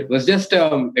 embarrassing.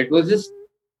 It was just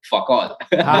fuck all.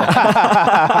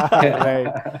 Right.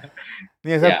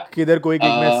 नहीं ऐसा Yeah. किधर कोई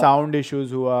gig में Uh, sound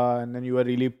issues हुआ and then you were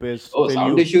really pissed Oh, till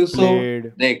sound you issues. played.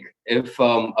 So, like, if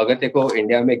अगर तेरे को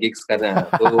India में gigs करना है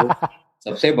तो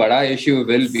सबसे बड़ा issue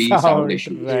will be Sound, sound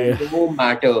issues. right.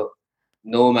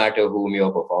 No matter whom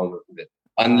you're performing with,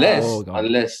 unless Oh, God.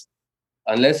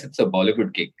 unless it's a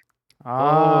Bollywood gig.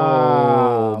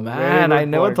 Oh, very man, good I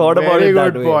never point. thought about Very it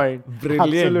that good way. point.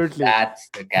 Brilliant. Absolutely. That's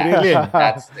the catch. Brilliant.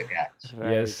 That's the catch.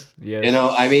 Right. Yes, yes. You know,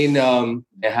 I mean,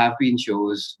 there have been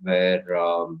shows where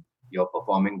you're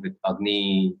performing with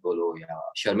Agni Bolo, yeah,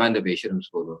 Sharma and the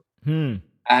Besharams Bolo, Hmm.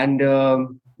 and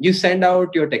you send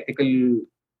out your technical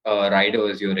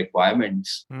riders, your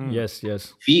requirements Yes,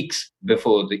 yes. weeks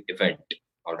before the event.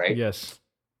 All right. Yes.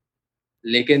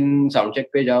 लेकिन sound check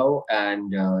पे जाओ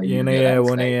and ये नहीं है,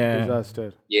 वो नहीं है. Disaster.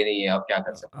 ये नहीं है, आप क्या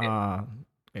कर सकते हैं? हाँ.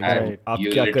 And Right. आप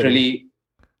you क्या करें? literally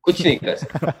कुछ नहीं कर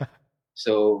सकते.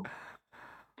 So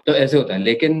तो ऐसे होता है.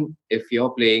 लेकिन if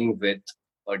you're playing with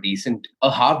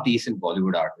a half decent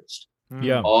Bollywood artist,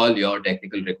 Yeah. all your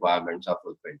technical requirements are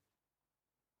fulfilled.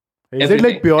 Is it like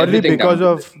Everything- purely everything because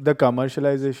down of to the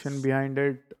commercialization behind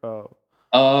it? Yeah,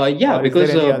 Or is there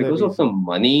any other because of the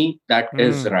money that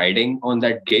is Hmm. riding on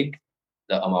that gig,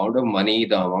 the amount of money,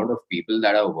 the amount of people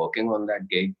that are working on that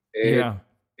gig, Yeah.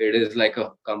 it is like a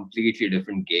completely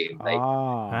different game. Like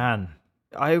Man,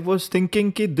 I was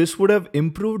thinking ki this would have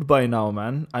improved by now,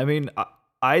 man. I mean,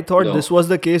 I thought No. this was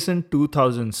the case in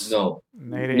 2000s. no,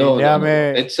 नहीं रे, no, India no,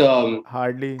 में it's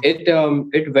hardly.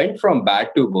 it went from bad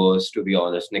to worse, to be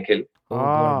honest, Nikhil. Oh,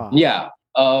 God. Yeah,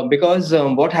 because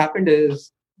what happened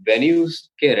is venues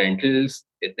के rentals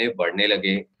इतने बढ़ने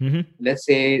लगे. Mhm. Let's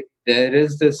say there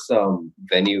is this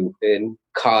venue in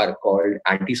Khar called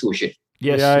Antisocial,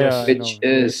 Yes, Yeah, yes. I which know.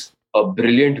 is a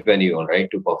brilliant venue, all right,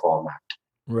 to perform at.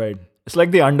 Right. It's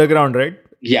like the underground, right?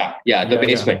 Yeah, the Yeah,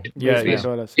 basement. Yeah, Basement yeah.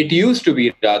 वाला It used to be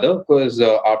rather because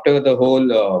after the whole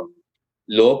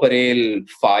Lower Parel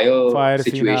fire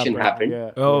scene situation happened,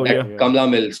 Yeah. Oh, that yeah. Kamla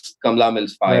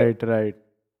Mills fire. Right.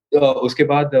 उसके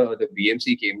बाद the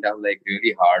BMC came down like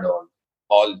really hard on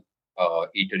all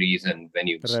eateries and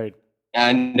venues. Right.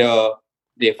 And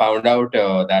they found out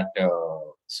that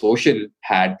Social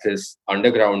had this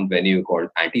underground venue called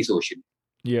Antisocial,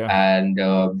 Yeah. and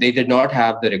they did not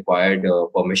have the required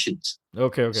permissions.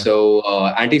 Okay, okay. So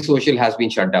Antisocial has been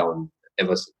shut down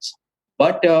ever since.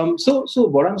 But so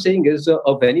what I'm saying is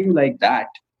a venue like that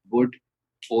would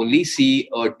only see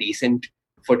a decent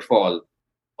footfall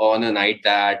on a night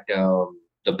that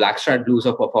the Blackstrat Blues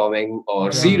are performing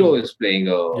or Zero is playing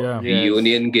a Yeah.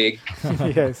 reunion gig,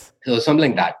 Yes. so something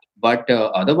like that. But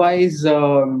otherwise,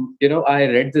 I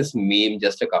read this meme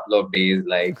just a couple of days.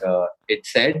 Like it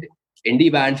said,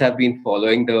 indie bands have been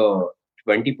following the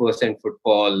 20%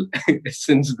 footfall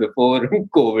since before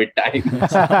COVID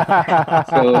times.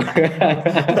 So,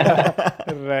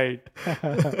 Right.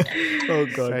 Oh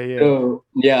God. Sahi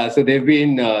hai. so they've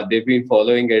been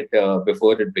following it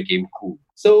before it became cool.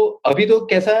 So अभी तो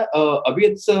कैसा अभी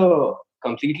it's a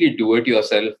completely do it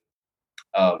yourself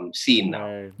scene now.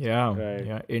 Right. Yeah. Right.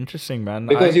 Yeah. Interesting, man.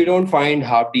 Because you don't find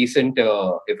half decent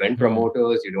event Hmm.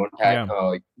 promoters, you don't have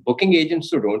booking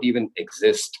agents who don't even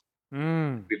exist,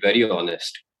 Mm. to be very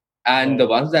honest. And the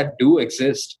Right. ones that do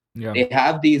exist, Yeah. they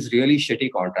have these really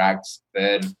shitty contracts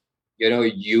where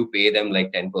you pay them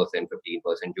like 10%,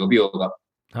 15%, जो भी होगा,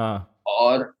 Huh.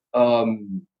 or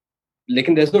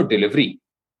लेकिन there's no delivery.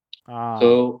 Ah.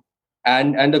 So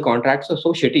and the contracts are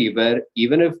so shitty where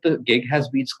even if the gig has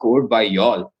been scored by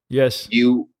y'all, Yes.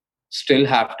 you still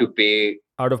have to pay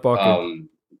Out of pocket.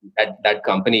 that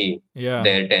company Yeah.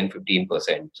 their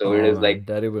 10-15%. So it Oh, is man, like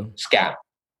terrible. scam.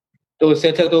 तो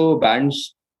उससे अच्छा तो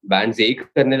bands यही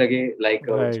करने लगे. Like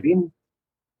it's Right. been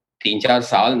 3-4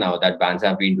 साल now that bands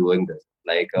have been doing this.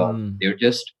 Like they would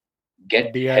just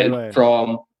get help DIY.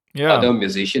 from Yeah. other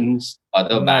musicians,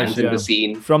 other Nice, bands in yeah. the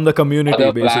scene, From the community,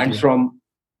 other basically. bands from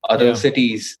other Yeah.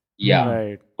 cities. Yeah,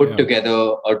 Right. put Yeah. together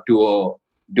a tour,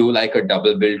 do like a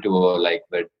double bill tour, like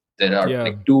where there are Yeah.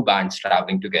 like two bands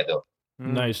traveling together.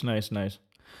 Mm. Nice, nice, nice.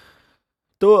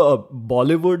 So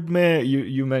Bollywood में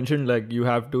you mentioned like you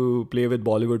have to play with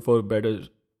Bollywood for better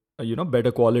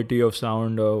better quality of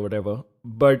sound or whatever.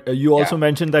 But you also Yeah.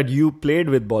 mentioned that you played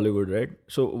with Bollywood, right?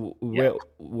 So Yeah.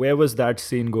 where was that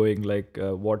scene going? Like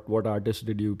what artists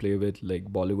did you play with, like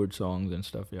Bollywood songs and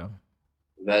stuff? Yeah.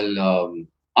 Well,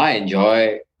 I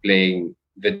enjoy playing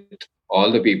with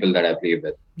all the people that I play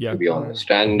with, Yeah. to be honest.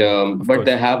 And Of but course.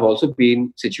 there have also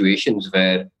been situations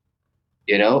where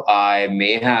I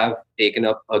may have taken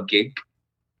up a gig,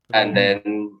 and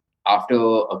then after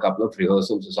a couple of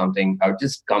rehearsals or something, I would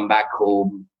just come back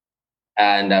home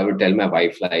and I would tell my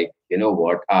wife, like, you know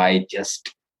what, I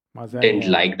just Maza nahi didn't aaya.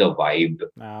 like the vibe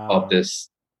of Ah. this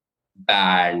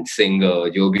band, singer,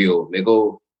 जो भी हो मेरे को.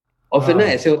 और फिर ना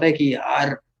हाँ. ऐसे होता है कि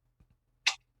यार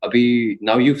अभी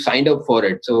now you've signed up for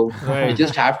it, so you Right.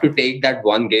 just have to take that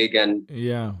one gig and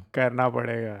Yeah. करना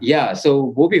पड़ेगा. yeah, so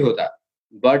वो भी होता.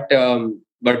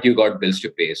 But you got bills to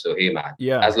pay, so hey man,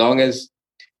 Yeah. as long as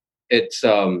it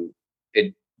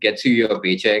gets you your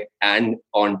paycheck and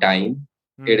on time,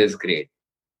 it is great.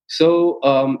 So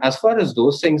as far as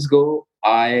those things go,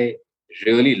 I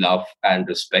really love and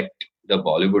respect the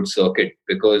Bollywood circuit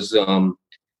because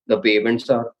the payments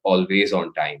are always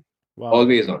on time. Wow.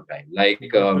 Always on time. Like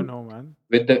Good to know, man.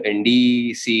 with the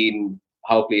indie scene,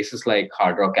 how places like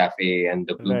Hard Rock Cafe and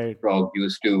the Blue Right. Frog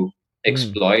used to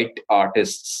exploit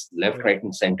artists left, right,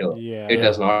 and center. Yeah. It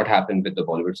does not happen with the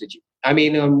Bollywood situation. I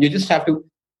mean, you just have to,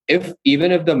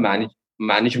 even if the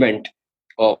management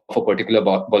of a particular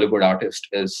Bollywood artist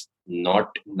is not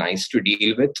nice to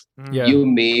deal with, Yeah. you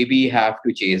maybe have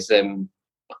to chase them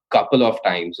a couple of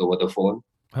times over the phone.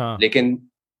 हाँ. लेकिन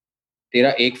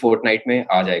तेरा एक fortnight में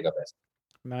आ जाएगा पैसा.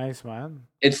 Nice, man.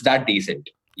 It's that decent.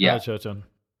 Yeah. अच्छा, अच्छा.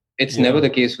 It's Yeah. never the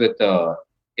case with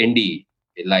indie.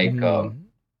 Like,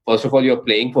 first of all, you're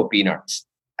playing for peanuts.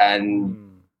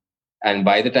 And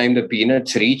by the time the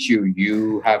peanuts reach you,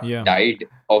 you have Yeah. died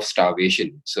of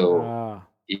starvation. So,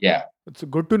 yeah. It's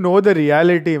good to know the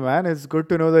reality, man. It's good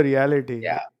to know the reality.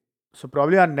 Yeah. So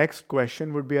probably our next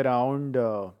question would be around,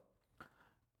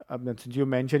 since you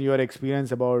mentioned your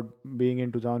experience about being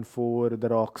in 2004, the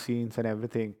rock scenes and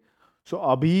everything. So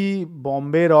abhi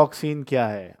Bombay rock scene kya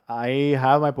hai? I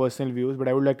have my personal views, but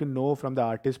I would like to know from the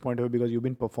artist point of view because you've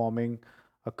been performing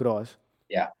across.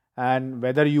 Yeah. And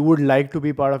whether you would like to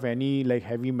be part of any like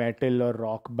heavy metal or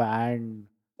rock band.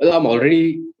 Well, I'm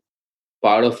already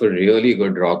part of a really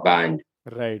good rock band.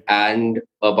 Right. And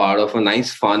a part of a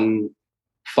nice, fun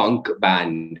funk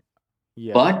band.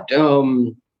 Yeah. But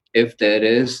if there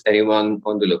is anyone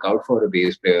on the lookout for a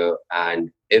bass player, and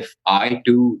if I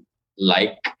too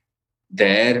like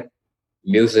their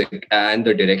music and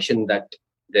the direction that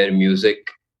their music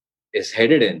is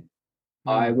headed in,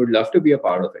 I would love to be a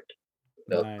part of it.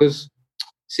 Because,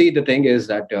 see, the thing is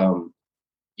that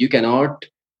you cannot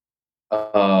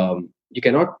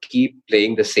keep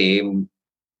playing the same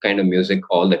kind of music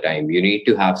all the time. You need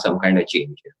to have some kind of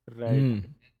change. Right.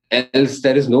 Else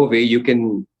there is no way you're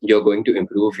going to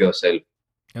improve yourself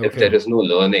if there is no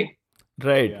learning.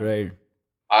 Right.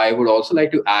 I would also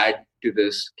like to add to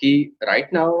this key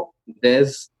right now.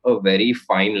 There's a very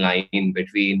fine line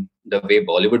between the way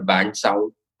Bollywood bands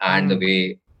sound and the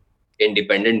way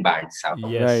independent bands sound.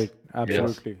 Yes. Right.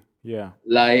 Absolutely. Yeah.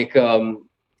 Like,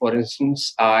 for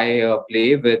instance, I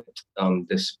play with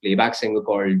this playback singer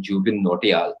called Jubin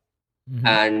Nautiyal, Mhm.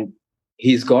 and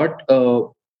he's got a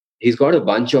he's got a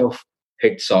bunch of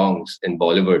hit songs in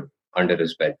Bollywood under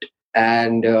his belt,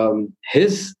 and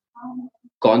his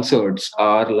concerts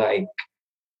are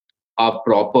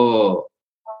proper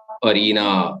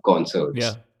arena concerts,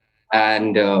 Yeah.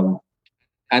 and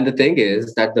the thing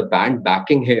is that the band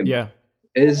backing him Yeah.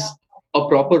 is a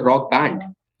proper rock band.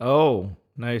 Oh,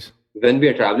 nice. When we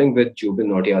are traveling with Jubin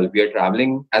Nautiyal, we are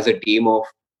traveling as a team of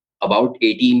about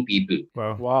 18 people.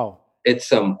 Wow. Wow.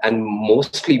 It's and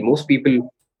most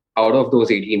people out of those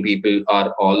 18 people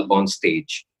are all on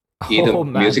stage, either Oh,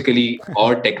 man. musically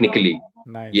or technically.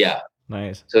 Nice. Yeah.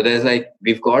 Nice. So there's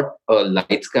we've got a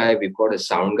lights guy, we've got a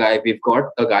sound guy, we've got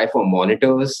a guy for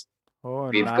monitors, Oh,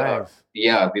 we've got nice.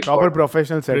 we've Proper got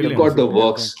professional setup. we've got the basically, I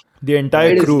works. The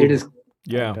entire It crew. is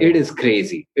Yeah. it is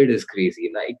crazy. It is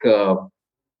crazy.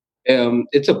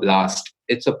 It's a blast.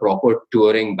 It's a proper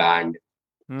touring band.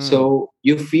 think. So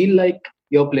you feel like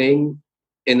you're playing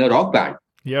in a rock band,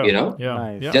 Yeah. you know? Yeah.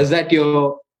 Nice. Yeah. Just that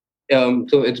you're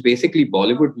so it's basically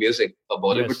Bollywood music, a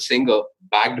Bollywood Yes. singer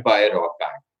backed by a rock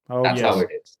band. Oh, That's yes. how it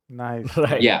is. nice.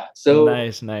 Right. Yeah. So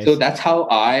Nice. Nice. so that's how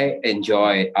I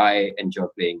enjoy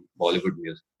playing Bollywood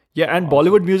music. Yeah, and Awesome.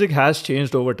 Bollywood music has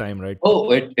changed over time, right?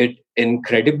 Oh, it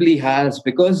incredibly has,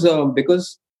 because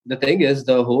the thing is,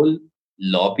 the whole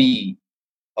lobby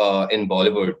in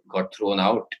Bollywood got thrown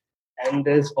out, and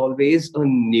there's always a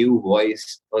new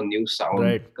voice, a new sound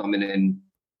Right. coming in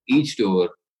each tour.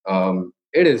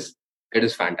 It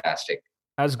is fantastic.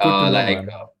 That's good to know, man.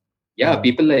 Mhm.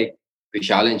 People like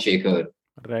Vishal and Shekhar,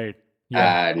 Right.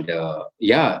 Yeah. and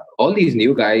all these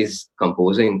new guys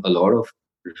composing a lot of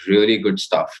really good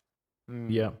stuff.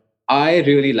 Yeah. I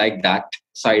really like that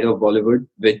side of Bollywood,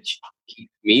 which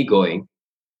keeps me going.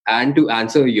 And to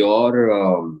answer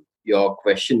your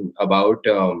question about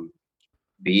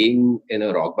being in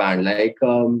a rock band,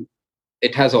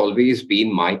 it has always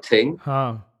been my thing.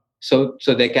 Huh. So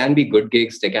there can be good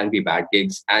gigs, there can be bad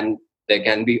gigs, and there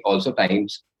can be also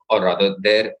times, or rather,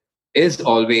 there is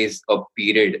always a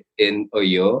period in a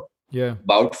year, Yeah.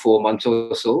 about 4 months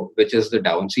or so, which is the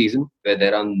down season, where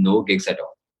there are no gigs at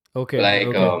all. Okay. Like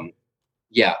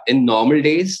Okay. in normal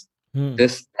days, Hmm.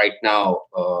 this right now,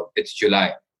 it's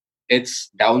July, it's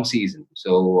down season,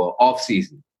 so off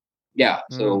season. Yeah,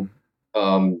 so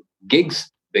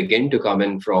gigs begin to come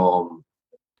in from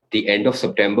the end of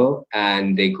September,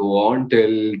 and they go on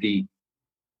till the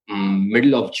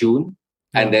middle of June,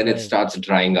 and then it Right. starts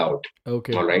drying out.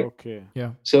 Okay. All right. Okay.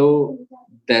 So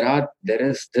there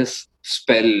is this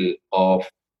spell of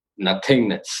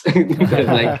nothingness.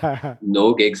 There's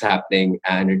no gigs happening,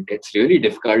 and it's really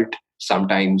difficult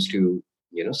sometimes to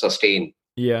sustain,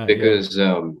 Yeah. because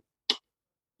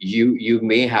you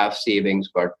may have savings,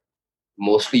 but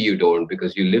mostly you don't,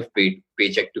 because you live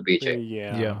paycheck to paycheck.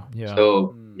 Yeah. Yeah. Yeah. Yeah.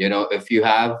 So if you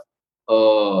have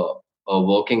a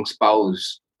working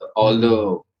spouse, all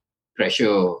the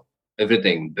pressure,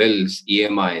 everything, bills,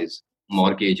 EMIs,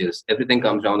 mortgages, everything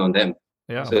comes down on them.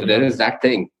 Yeah. So there is that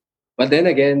thing. But then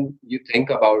again, you think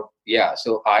about,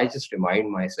 so I just remind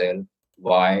myself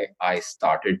why I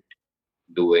started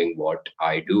doing what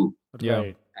I do. Yeah.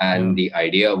 Right. And the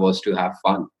idea was to have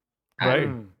fun. Right.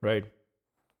 Mm. Right.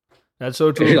 That's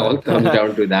so true. It man. all comes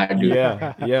down to that, dude.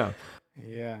 Yeah. Yeah.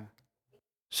 Yeah.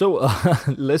 So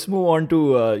let's move on to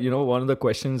one of the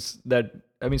questions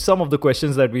some of the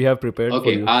questions that we have prepared for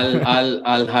Okay, you.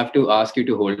 I'll have to ask you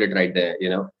to hold it right there.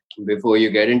 Before you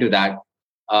get into that,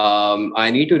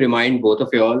 I need to remind both of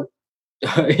y'all,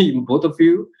 both of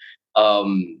you,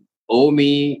 owe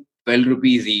me 12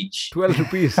 rupees each. 12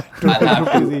 rupees.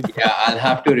 I'll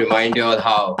have to remind y'all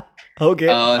how. Okay.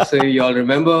 So y'all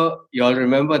remember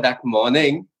that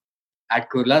morning at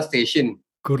Kurla station.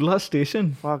 Kurla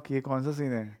station. Fuck, ये कौन सा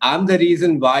scene है? I'm the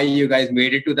reason why you guys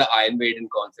made it to the Iron Maiden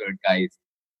concert, guys.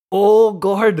 Oh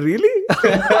God, really?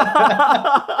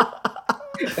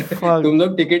 Fuck. तुम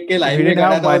लोग ticket के line We में didn't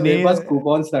खड़ा have था और मेरे money. पास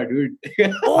कूपन्स था, dude.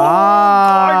 Oh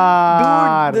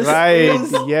Ah, God, dude,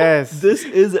 right. Yes. This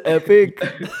is epic.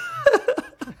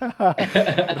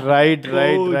 Right.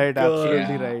 Oh, Right. God.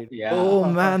 Absolutely right. Yeah. Oh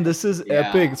man, this is Yeah.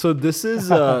 epic. So this is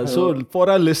so for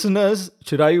our listeners,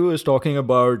 Chirayu is talking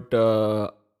about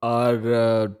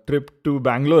our trip to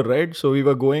Bangalore, right? So we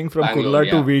were going from Bangalore,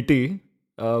 Kurla to VT.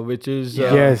 which is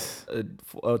Yes. a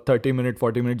 30-minute,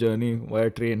 40-minute journey via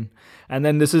train. And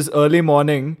then this is early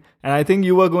morning, and I think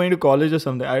you were going to college or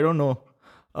something. I don't know.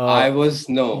 I was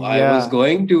Yeah.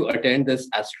 going to attend this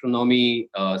astronomy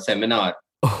seminar. It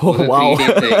Oh, was a wow.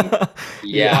 3-day thing.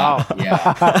 Wow.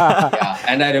 Yeah.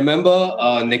 And I remember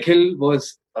Nikhil,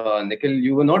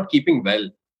 you were not keeping well.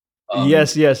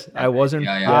 Yes, I that night. wasn't.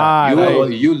 Yeah. Ah, You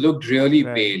right. you looked really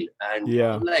Right. pale, and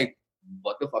Yeah. I'm like,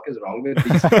 what the fuck is wrong with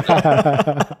these people?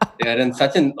 They are in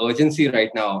such an urgency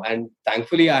right now, and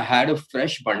thankfully I had a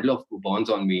fresh bundle of coupons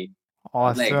on me. I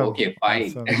was like, Awesome. okay, fine.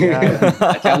 Awesome. Yeah.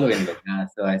 Bचा लो इन लोग. Yeah,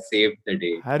 so I saved the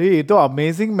day. अरे ये तो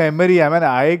amazing memory. I mean,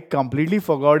 I completely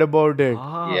forgot about it.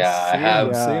 Yeah, Same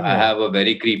I here. have a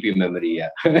very creepy memory. Yeah.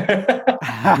 Yeah,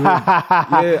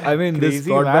 I mean, this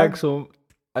Crazy, brought man. back so.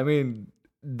 I mean,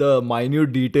 the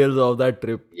minute details of that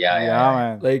trip. Yeah,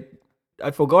 man. Like,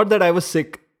 I forgot that I was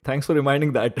sick. Thanks for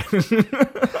reminding that.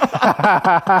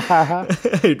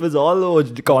 It was all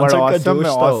But concert ka awesome,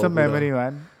 josh tha awesome pura. memory,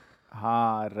 man.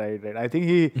 हाँ, right. I think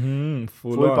he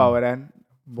Full on. power and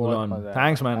Full बहुत on. मजा आया.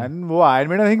 Thanks, man. And वो Iron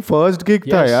Maiden, I think first gig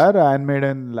था Yes. यार, Iron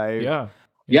Maiden live. Yeah.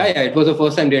 Yeah, it was the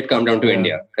first time they had come down to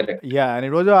India. Correct. Yeah, and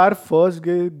it was our first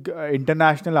gig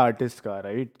international artist का,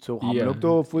 right? So हम Yeah. लोग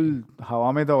तो full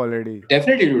हवा में था already.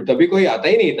 Definitely, dude. तभी कोई आता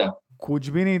ही नहीं था. कुछ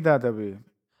भी नहीं था तभी.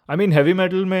 I mean, heavy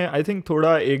metal में I think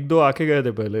थोड़ा एक दो आके गए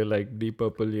थे पहले, like Deep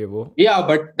Purple ये वो. Yeah,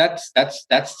 but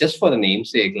that's just for the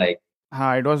namesake. Like हाँ,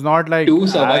 it was not like two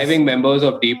surviving members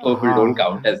of Deep Purple don't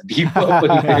count as Deep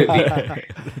Purple. Really.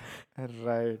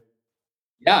 Right.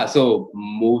 Yeah. So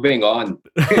moving on.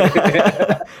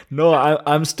 No,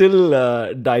 I'm still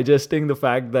digesting the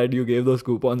fact that you gave those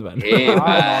coupons, man. Hey, हाँ,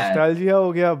 man. nostalgia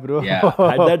हो गया, bro. Yeah.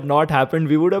 Had that not happened,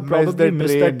 we would have Missed probably the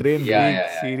missed that train.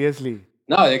 Yeah. Seriously.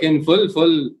 No, लेकिन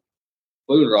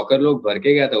full rocker लोग भर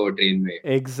के गया था वो ट्रेन में.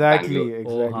 Exactly.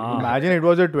 Bangalore. Oh, हाँ. Imagine it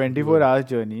was a 24-hour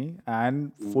journey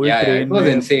and full Yeah, train. it was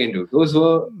में insane, dude. Those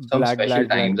were some special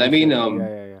times. I mean,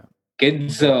 yeah.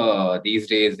 kids these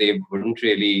days they wouldn't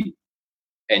really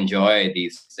enjoy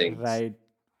these things. Right.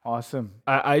 Awesome.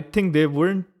 I think they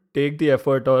wouldn't take the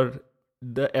effort, or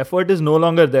the effort is no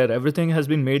longer there. Everything has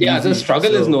been made Yeah, easy. the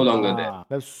struggle is no longer there. हाँ,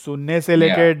 मतलब सुनने से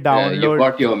लेके You've download.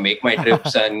 got your Make My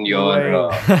Trips and your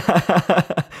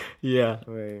Yeah.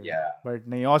 Right. yeah. But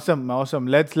nahi, awesome.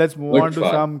 Let's move Good on to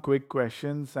fun. some quick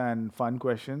questions and fun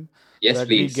questions. Yes, so that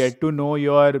please. we get to know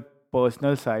your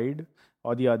personal side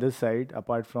or the other side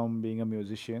apart from being a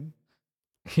musician.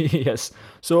 Yes.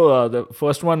 So the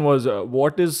first one was,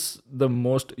 what is the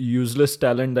most useless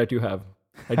talent that you have?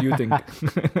 What do you think?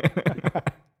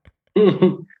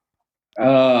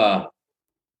 uh,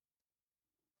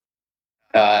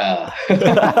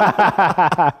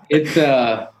 it's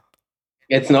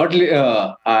not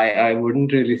I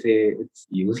wouldn't really say it's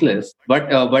useless,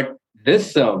 but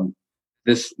this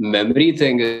memory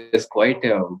thing is quite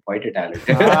a talent.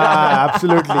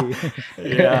 Absolutely.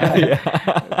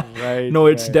 Yeah. Right. No,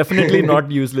 it's right. definitely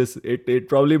not useless. It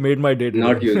probably made my day.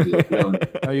 Not today. useless. No.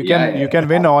 No, you Yeah, can yeah. you can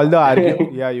win all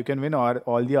the you can win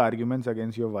all the arguments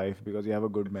against your wife because you have a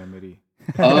good memory.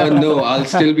 No, I'll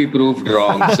still be proved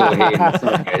wrong. So hey, let's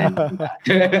not get into that.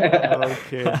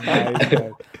 Okay,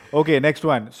 nice. Okay, next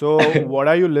one. So, what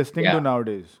are you listening Yeah. to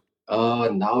nowadays?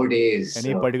 Nowadays,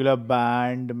 Any particular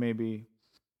band, maybe?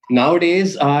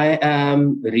 nowadays I am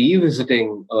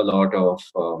revisiting a lot of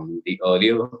the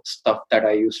earlier stuff that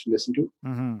I used to listen to.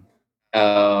 Mm-hmm.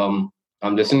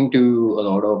 I'm listening to a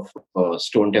lot of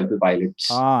Stone Temple Pilots.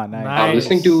 Ah, nice. I'm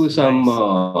listening to some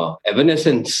Nice.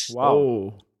 Evanescence. Wow.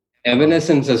 Oh,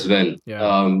 Evanescence as well.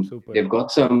 Yeah, super. They've got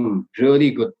some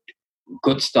really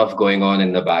good stuff going on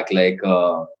in the back. Like,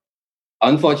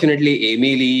 unfortunately,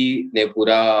 Amy Lee ne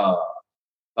pura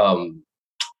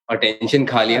attention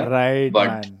kha liya, Right, but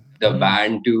man. the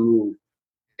band too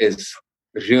is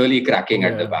really cracking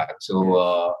at the Yeah. back.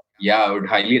 So yeah, I would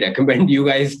highly recommend you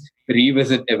guys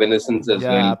revisit Evanescence as Yeah,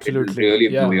 well. It will absolutely. really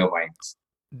blow Yeah. your minds.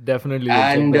 definitely. we'll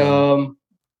check And that out.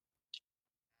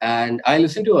 and I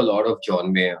listen to a lot of John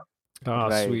Mayer.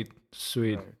 Right.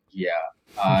 Sweet. Yeah,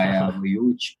 I am a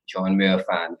huge John Mayer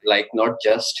fan. Like not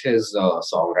just his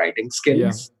songwriting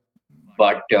skills,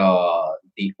 but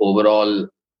the overall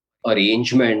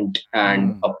arrangement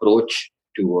and approach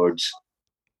towards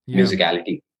Yeah.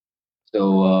 musicality. So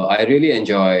I really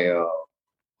enjoy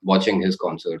watching his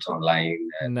concerts online.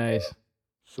 And Nice.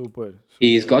 Super.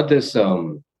 he's got this.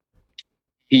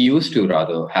 He used to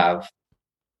rather have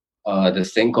this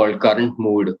thing called Current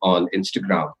Mood on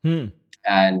Instagram.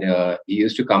 And he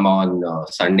used to come on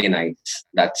Sunday nights.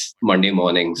 That's Monday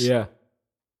mornings. Yeah.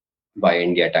 by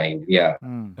India time. Yeah.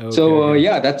 Hmm. So Okay.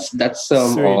 yeah, that's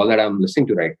Sweet. all that I'm listening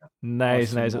to right now. Nice,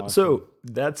 Awesome, nice. awesome. So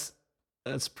that's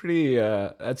pretty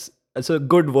that's a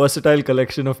good versatile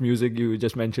collection of music you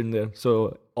just mentioned there.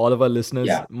 So all of our listeners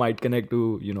Yeah, might connect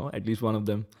to, at least one of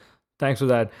them. Thanks for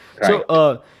that. So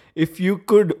right. if you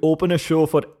could open a show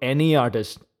for any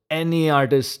artist,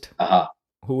 Uh-huh.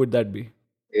 who would that be?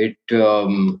 It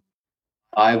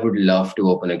I would love to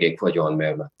open a gig for John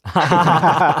Mayer, man.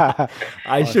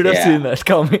 I should have Awesome. seen Yeah. that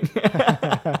coming.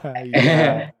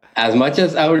 Yeah. As much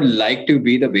as I would like to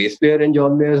be the bass player in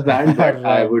John Mayer's band, but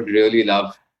I Right. would really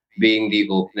love being the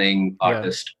opening Yeah.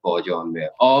 artist for John Mayer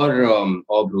or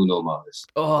Bruno Mars.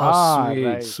 Oh, Ah, sweet,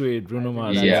 right. sweet. I Bruno think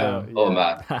Mars. that's Yeah. Yeah. a Oh yeah.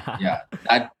 man.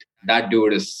 Yeah. That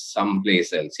dude is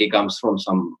someplace else. He comes from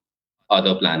some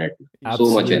other planet. So much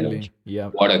Absolutely. energy. Yeah.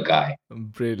 What a guy.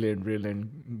 Brilliant,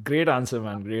 brilliant. Great answer,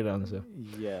 man. Great answer.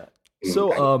 Yeah. So,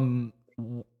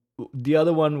 the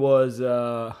other one was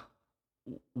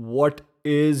what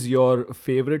is your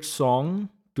favorite song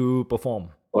to perform?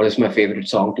 What is my favorite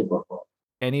song to perform?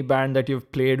 Any band that you've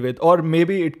played with, or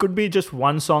maybe it could be just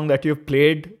one song that you've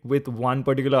played with one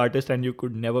particular artist and you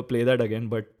could never play that again,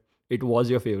 but it was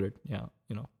your favorite. Yeah,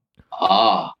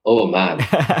 Oh man.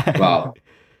 Wow.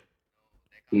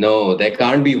 No, there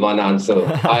can't be one answer.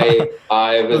 I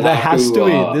No, will there have has to. to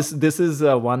be. This is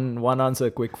one answer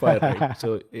quick fire, right?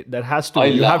 So that has to be. I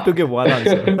You have to laugh. give one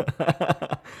answer.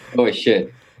 Oh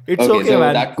shit. It's Okay, okay, so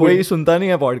man. that कोई could सुनता नहीं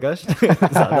है podcast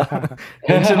ज़्यादा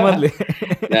tension मत ले.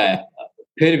 yeah.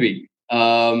 Could be.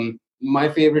 My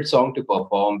favorite song to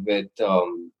perform with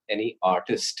any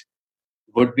artist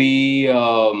would be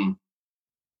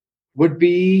would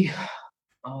be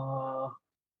uh,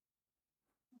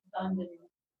 I'm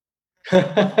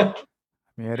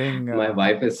hearing my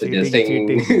wife is cheating, suggesting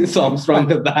cheating. songs from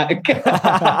the back.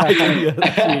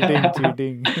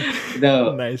 Cheating.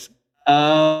 No. Nice.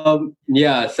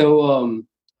 Yeah. So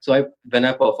when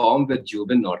I perform with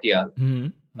Jubin Nautiyal,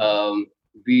 Mhm.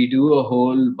 we do a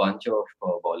whole bunch of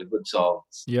Bollywood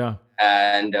songs. Yeah.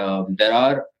 And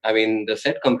the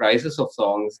set comprises of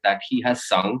songs that he has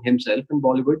sung himself in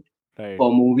Bollywood Right.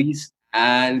 for movies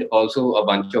and also a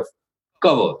bunch of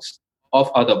covers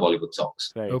of other Bollywood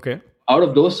songs. Right. Okay. Out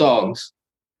of those songs,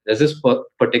 there's this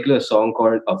particular song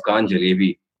called Afghan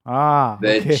Jalebi, Ah,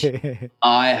 which okay.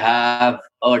 I have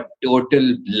a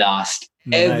total blast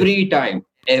every time.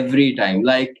 Every time.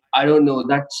 Like, I don't know,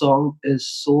 that song is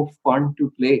so fun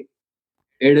to play.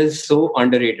 It is so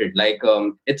underrated. Like,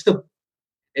 it's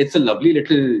a lovely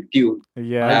little tune.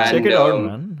 Yeah. I'll check And it out,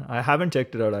 man. I haven't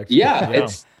checked it out actually. yeah,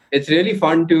 it's really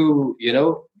fun to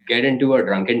get into a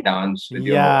drunken dance with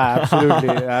Yeah, absolutely.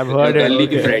 I've heard your it. colleague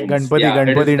Okay. friends. Ganpati, Yeah, it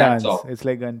is Ganpati that dance. song. It's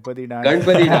like Ganpati dance.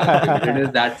 Ganpati dance. It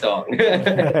is that song.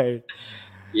 Right.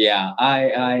 Yeah,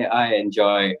 I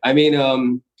enjoy. I mean,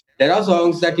 there are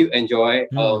songs that you enjoy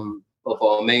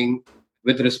performing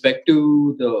with respect to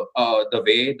the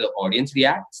way the audience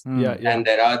reacts, Hmm. Yeah. and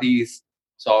there are these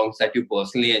songs that you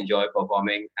personally enjoy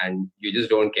performing, and you just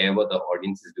don't care what the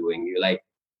audience is doing. You're like,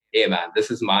 hey man,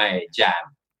 this is my jam.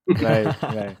 Right.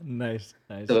 Nice.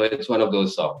 Nice. So it's one of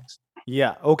those songs.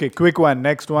 Yeah. Okay. Quick one.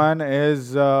 Next one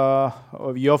is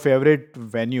your favorite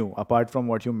venue, apart from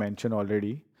what you mentioned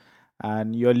already,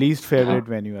 and your least favorite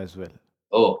venue as well.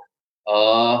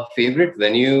 Favorite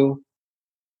venue.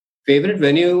 Favorite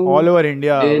venue All over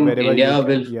India, in wherever India you.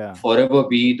 will Yeah. forever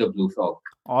be the Blue Frog.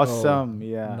 Awesome. Oh,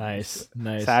 Yeah. nice.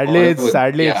 Nice. Sadly, it's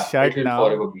Yeah, shut it will now.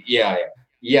 forever be.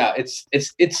 Yeah.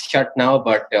 It's shut now,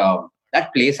 but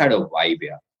that place had a vibe.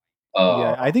 Yeah.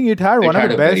 Yeah, I think it had one of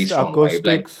had the a very best strong vibe, like-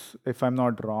 acoustics, if I'm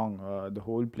not wrong. The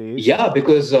whole place. Yeah,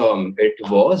 because it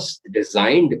was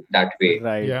designed that way.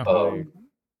 Right. Yeah. Right.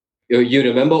 You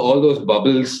remember all those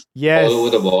bubbles Yes. all over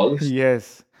the walls?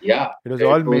 Yes. Yeah. It was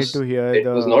all made to hear it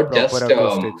the was not proper just,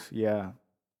 acoustics. Yeah.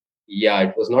 Yeah,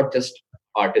 it was not just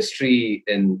artistry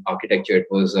in architecture. It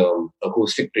was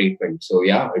acoustic treatment. So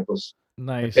yeah, it was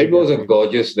Nice. a Great.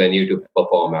 gorgeous venue to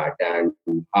perform at, and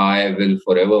I will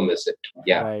forever miss it.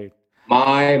 Yeah. Right.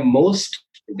 My most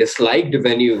disliked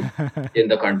venue in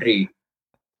the country.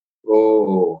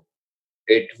 Oh,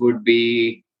 it would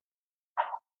be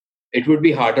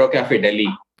Hard Rock Cafe Delhi.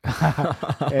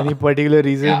 Any particular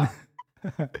reason? Yeah.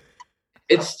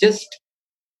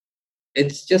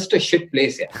 It's just a shit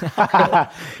place. Yeah.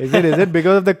 Is it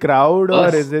because of the crowd or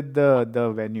Us. is it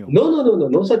the venue?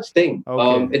 No such thing.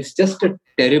 Okay. It's just a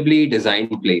terribly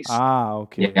designed place. Ah,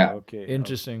 okay. Yeah. Okay.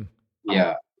 Interesting.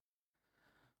 Yeah.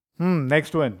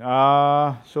 Next one.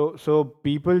 So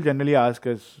people generally ask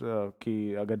us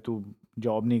कि अगर तू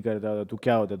job नहीं करता तो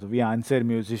क्या होता? तो we answer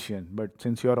musician. But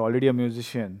since you are already a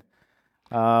musician,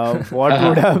 what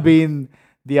would have been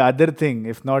the other thing,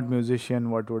 if not musician,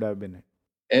 what would have been it?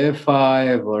 If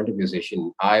I weren't a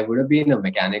musician, I would have been a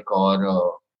mechanic or a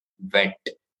vet.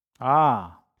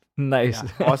 Ah, Nice.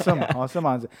 yeah, awesome, awesome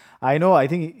answer. I know. I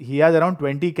think he has around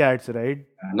 20 cats, right?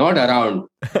 Not around,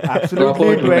 proper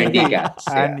Absolutely 20 20, cats.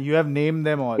 Yeah. and you have named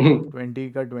them all. 20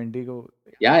 ka 20 ko.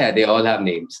 Yeah, they all have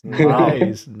names. Wow.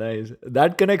 Nice, nice.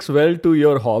 That connects well to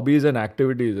your hobbies and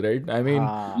activities, right? I mean,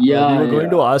 Ah, we Yeah, were going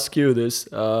to yeah. ask you this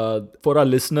for our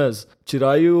listeners.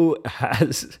 Chirayu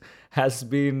has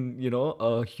been,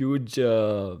 a huge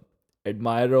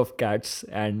admirer of cats,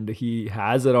 and he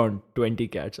has around 20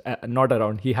 cats. Not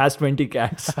around, he has 20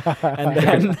 cats, and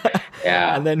then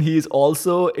Yeah. and then he's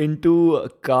also into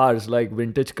cars, like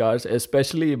vintage cars,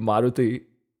 especially Maruti.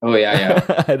 Oh, yeah,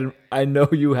 yeah. I know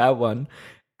you have one.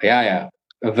 Yeah, yeah.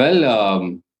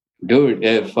 Well, dude,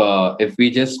 if we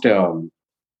just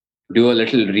do a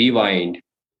little rewind,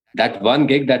 that one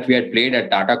gig that we had played at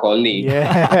Tata Colony,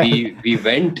 yeah. we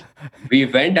went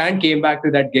and came back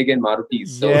to that gig in Maruti.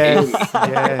 So hey, Yes,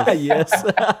 yes. Yes.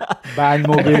 Band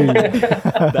mobile.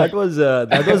 That was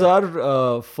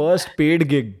our first paid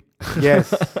gig.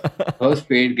 Yes. first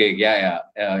paid gig. Yeah,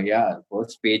 yeah, yeah.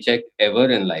 First paycheck ever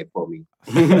in life for me.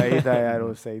 सही था यार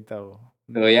वो सही था वो.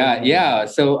 So yeah, yeah.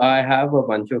 So I have a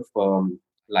bunch of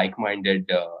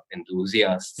like-minded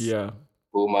enthusiasts Yeah.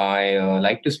 whom I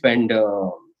like to spend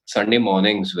Sunday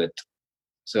mornings with.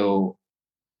 So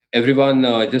everyone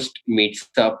just meets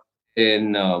up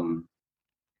in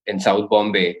in South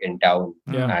Bombay in town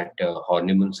Yeah. at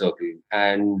Horniman Circle,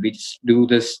 and we just do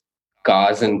this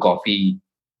cars and coffee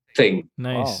thing.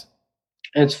 Nice.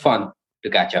 And it's fun to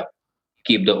catch up,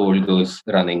 keep the old goes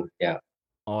running. Yeah,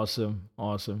 Awesome.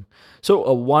 Awesome.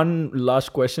 So one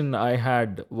last question I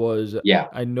had was, yeah.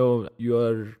 I know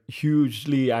you're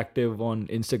hugely active on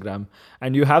Instagram,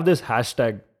 and you have this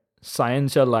hashtag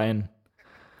Science Lion.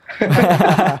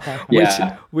 which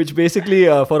Yeah. which basically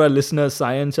for our listeners,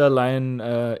 Science Lion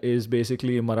is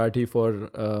basically Marathi for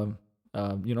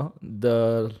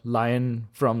the lion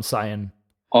from Sion.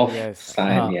 Of Yes.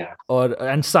 sign. Yeah.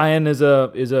 And Sion is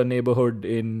a neighborhood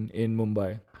in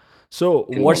Mumbai. So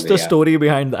In what's Mumbai, the yeah. story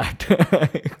behind that?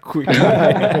 Quickly.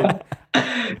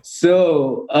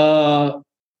 So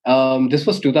this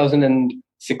was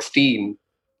 2016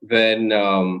 when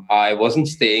I wasn't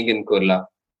staying in Kurla,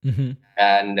 Mhm.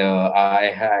 and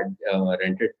I had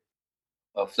rented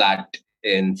a flat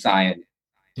in Sion.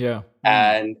 Yeah.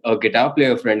 And a guitar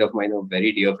player friend of mine, a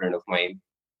very dear friend of mine,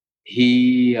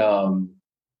 he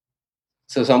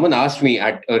so someone asked me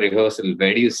at a rehearsal,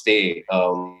 where do you stay?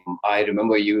 I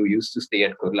remember you used to stay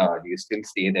at Kurla. Do you still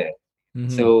stay there? Mhm.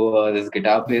 So this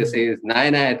guitar player says,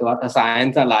 "Nahi, nahi, tu aata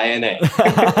science a lion hai."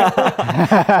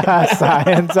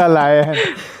 Science a lion.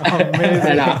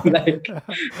 Amazing. And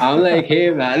I'm like, hey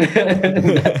man,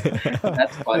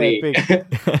 that's funny. Epic.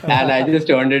 And I just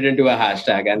turned it into a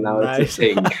hashtag, and now Nice. it's a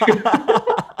thing.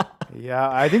 Yeah,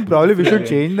 I think probably we should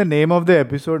change the name of the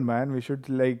episode, man. We should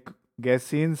like guest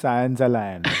scene Science a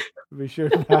lion. We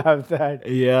should have that.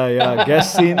 Yeah.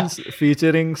 Guest scenes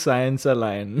featuring Science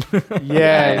Lion.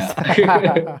 Yes.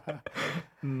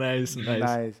 Nice.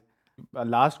 Nice.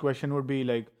 Last question would be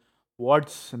like,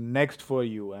 what's next for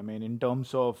you? I mean, in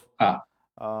terms of Ah,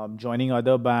 joining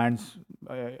other bands,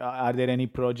 are there any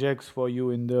projects for you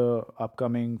in the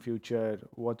upcoming future?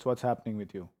 What's happening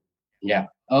with you? yeah.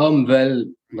 Well,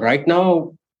 right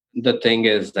now the thing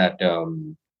is that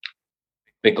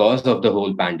because of the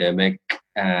whole pandemic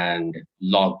and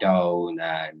lockdown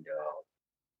and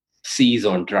cease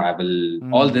on travel,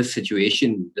 all this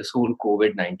situation, this whole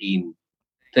COVID-19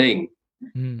 thing,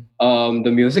 Mm.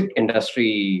 the music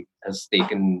industry has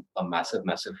taken a massive,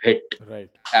 massive hit. Right.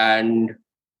 And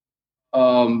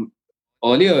um,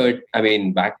 earlier, I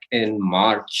mean, back in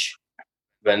March,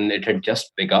 when it had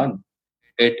just begun,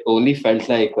 it only felt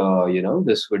like,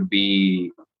 this would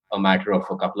be a matter of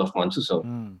a couple of months or so.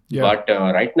 Yeah. But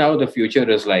right now, the future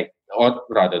is like, or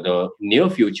rather, the near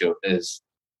future is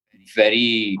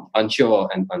very unsure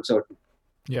and uncertain.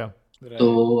 Yeah. Right.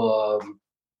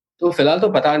 तो फिलहाल तो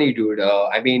पता नहीं, dude.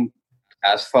 I mean,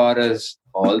 as far as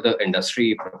all the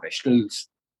industry professionals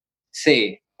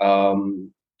say,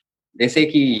 they say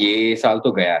कि ये साल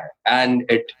तो गया है, and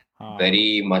it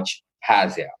very much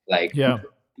has, yeah. Like Yeah.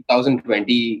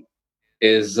 2020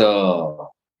 is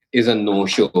a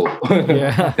no-show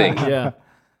Yeah. thing. Yeah.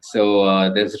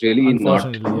 So there's really not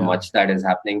Unfortunately, yeah. much that is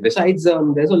happening. Besides,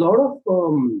 there's a lot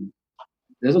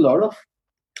of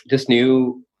this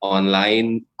new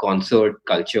online concert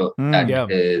culture that Yeah.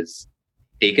 is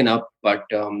taken up, but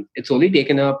it's only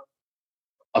taken up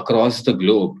across the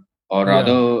globe, or Yeah.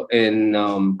 rather in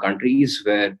countries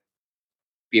where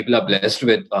people are blessed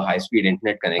with a high-speed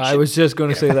internet I connection. was just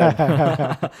going to say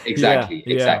that. Exactly,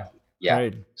 Yeah, exactly. Yeah.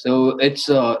 right. So it's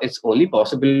only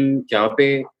possible जहाँ पे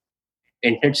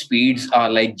internet speeds are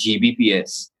like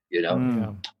Gbps, you know.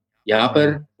 Yeah, यहाँ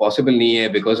पर possible नहीं है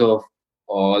because of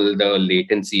all the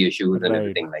latency issues and Right.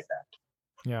 everything like that.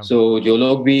 yeah. So जो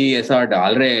लोग भी ऐसा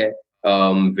डाल रहे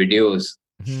हैं videos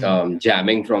Hmm.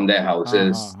 jamming from their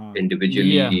houses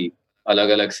individually, Yeah.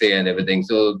 अलग-अलग से and everything.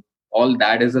 So all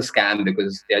that is a scam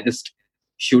because they are just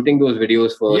shooting those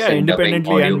videos first Yeah, and dubbing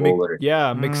independently audio and over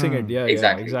it. mixing it. Yeah,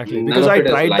 Exactly. exactly. None Because of I it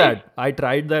is tried live. that. I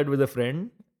tried that with a friend.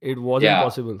 It wasn't Yeah.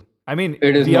 possible. I mean,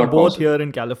 It is we are not both possible. here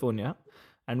in California,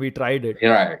 and we tried it,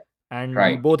 Right. and we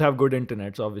Right. both have good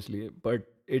internets, obviously, but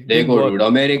it didn't देखो work. dude,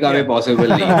 America में Yeah. possible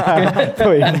नहीं है.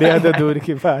 तो India तो दूर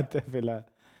की बात है फिलहाल.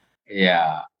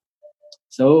 Yeah.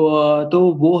 So तो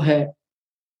वो है.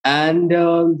 And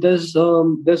there's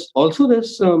also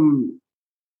this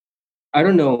I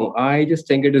don't know. I just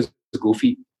think it is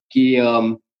goofy. Ki,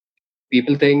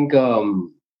 people think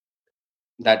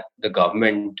that the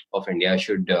government of India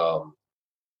should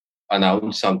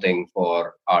announce something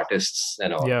for artists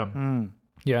and all. Yeah.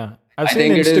 Yeah. I've I seen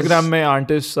think it Instagram is- mein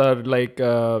artists are like,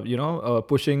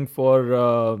 pushing for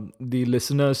the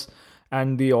listeners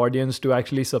and the audience to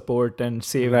actually support and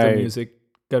save the Right. music.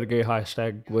 Karke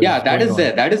hashtag was Yeah, that going is on.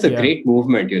 there. That is a Yeah. great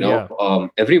movement. You know, Yeah.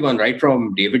 everyone, right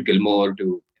from David Gilmour to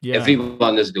Yeah.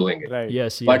 everyone is doing it. Right.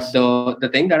 Yes. But Yes. the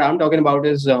thing that I'm talking about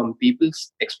is people's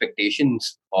expectations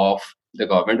of the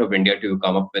government of India to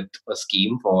come up with a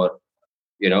scheme for,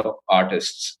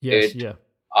 artists. Yes. Yeah.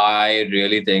 I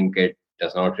really think it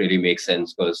does not really make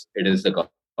sense because it is the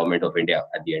government of India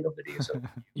at the end of the day. So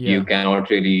Yeah. you cannot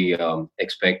really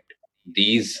expect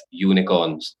these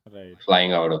unicorns Right.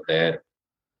 flying out of their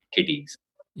kitties.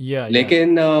 Yeah.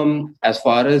 Lekin, as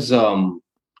far as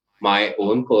my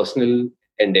own personal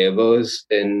endeavors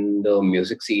in the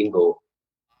music scene go,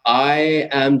 I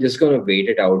am just going to wait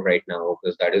it out right now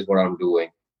because that is what I'm doing.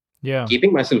 Yeah.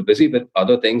 Keeping myself busy with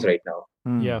other things right now.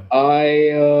 Yeah.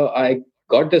 I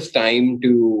got this time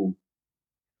to,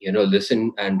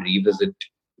 listen and revisit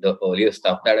the earlier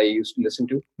stuff that I used to listen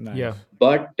to. Nice. Yeah.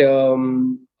 But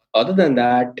other than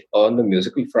that, on the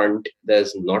musical front,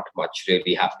 there's not much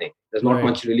really happening. There's not Right.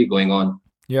 much really going on.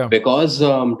 Yeah. Because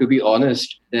to be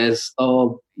honest, there's a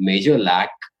major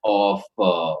lack of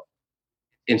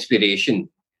inspiration.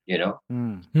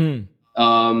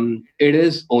 It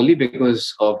is only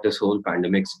because of this whole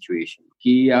pandemic situation.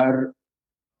 Ki yaar,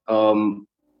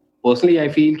 personally, I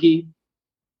feel ki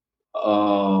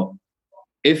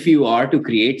if you are to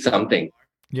create something,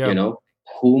 Yeah.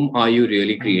 whom are you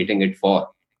really creating it for?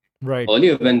 Right.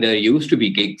 Earlier, when there used to be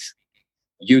gigs,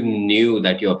 you knew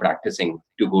that you're practicing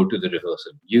to go to the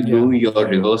rehearsal. You Yeah, knew you're right.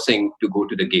 rehearsing to go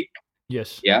to the gig.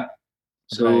 Yes. Yeah.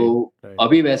 So Right.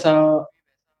 अभी वैसा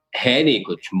है नहीं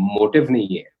कुछ motive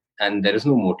नहीं है, and there is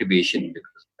no motivation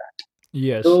because of that.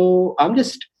 Yes. So I'm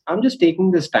just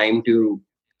taking this time to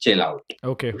chill out.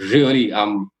 Okay. Really,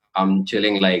 I'm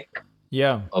chilling like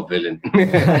Yeah. a villain.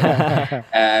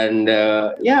 And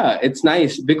it's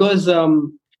nice because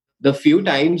the few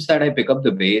times that I pick up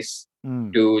the bass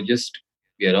to just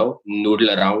noodle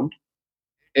around,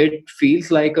 it feels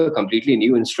like a completely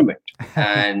new instrument,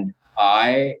 and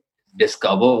I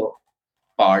discover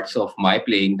parts of my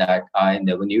playing that I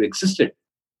never knew existed.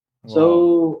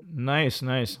 So Nice.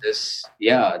 this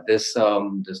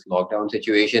lockdown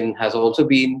situation has also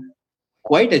been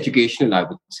quite educational, I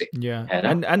would say. Yeah. है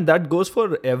ना? And that goes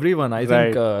for everyone. I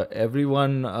think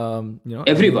everyone, Everyone.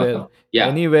 anywhere, Yeah,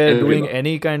 anywhere doing everyone.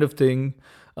 any kind of thing,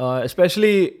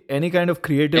 especially any kind of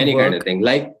creative Any work. kind of thing,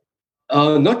 like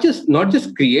not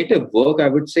just creative work, I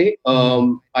would say.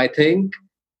 I think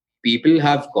people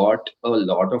have got a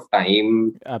lot of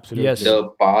time Absolutely. Yes. the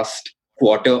past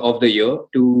quarter of the year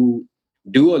to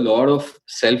do a lot of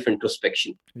self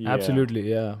introspection. Yeah. Absolutely.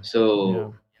 Yeah.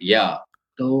 So yeah,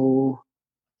 तो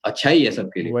अच्छा ही है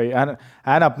सबके लिए. Wait, and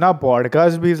apna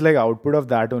podcast bhi is like output of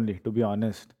that only, to be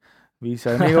honest. We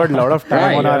suddenly got a lot of time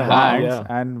Right, on our yeah, wow, hands,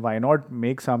 yeah. and why not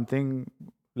make something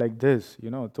like this,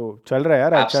 तो चल रहा है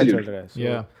यार, अच्छा चल Absolutely. रहा है. So,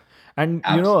 Yeah. And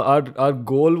our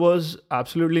goal was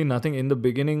absolutely nothing. In the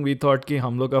beginning, we thought कि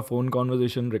हम लोग का phone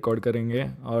conversation record करेंगे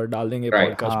और डाल देंगे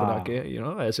Right. podcast बना के,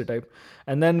 ऐसे type.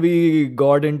 And then we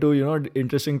got into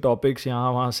interesting topics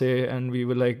यहाँ वहाँ से, and we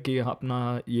were like कि अपना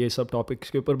ये सब topics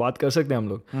के ऊपर बात कर सकते हैं हम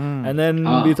लोग. And then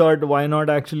we thought, why not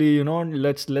actually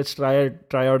let's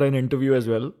try out an interview as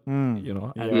well.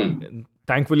 And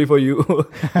thankfully for you,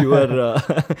 you were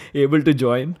able to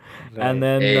join. And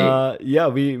then Hey. yeah,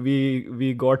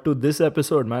 we got to this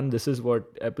episode, man. This is what,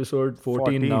 episode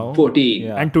 14 now. 14.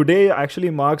 Yeah. And today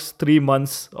actually marks 3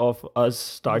 months of us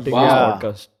starting Wow. this Yeah.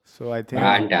 podcast. So I think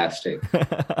Fantastic.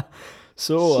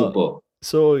 So Super.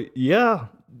 so yeah,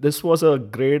 this was a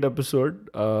great episode.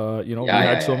 You know, Yeah, we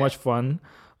had yeah, so yeah. much fun.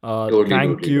 Totally,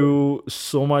 Thank totally, you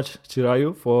so much,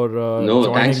 Chirayu, for No,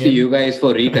 joining thanks to in. you guys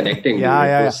for reconnecting. yeah,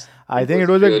 dude. yeah, yeah. I think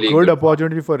it was a really good fun.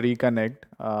 opportunity for reconnect.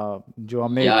 जो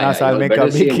हमने Yeah, इतना yeah, साल you're में better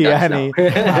कभी stay in किया touch नहीं.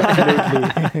 now.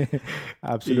 Absolutely,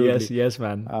 absolutely. Yes, yes,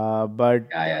 man. But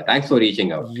Yeah, yeah. Thanks for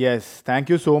reaching out. yes, thank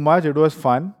you so much. It was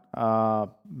fun.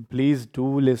 Please do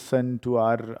listen to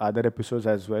our other episodes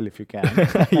as well if you can.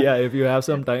 Yeah, if you have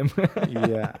some time.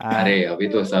 Yeah. अरे अभी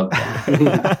तो सब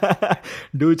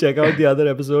Do check out the other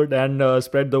episode and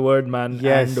spread the word, man.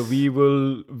 Yes. And we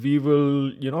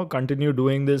will you know, continue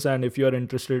doing this. And if you are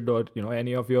interested, or you know,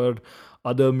 any of your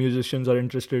other musicians are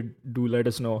interested, do let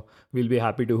us know. We'll be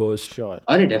happy to host. Sure.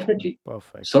 अरे definitely.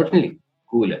 Perfect. Certainly.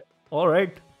 Cool. All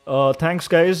right. Thanks,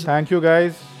 guys. Thank you,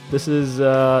 guys. This is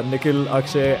Nikhil,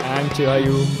 Akshay, and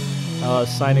Chirayu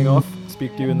signing off.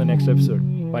 Speak to you in the next episode.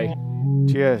 Bye.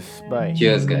 Cheers. Bye.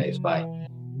 Cheers, guys. Bye.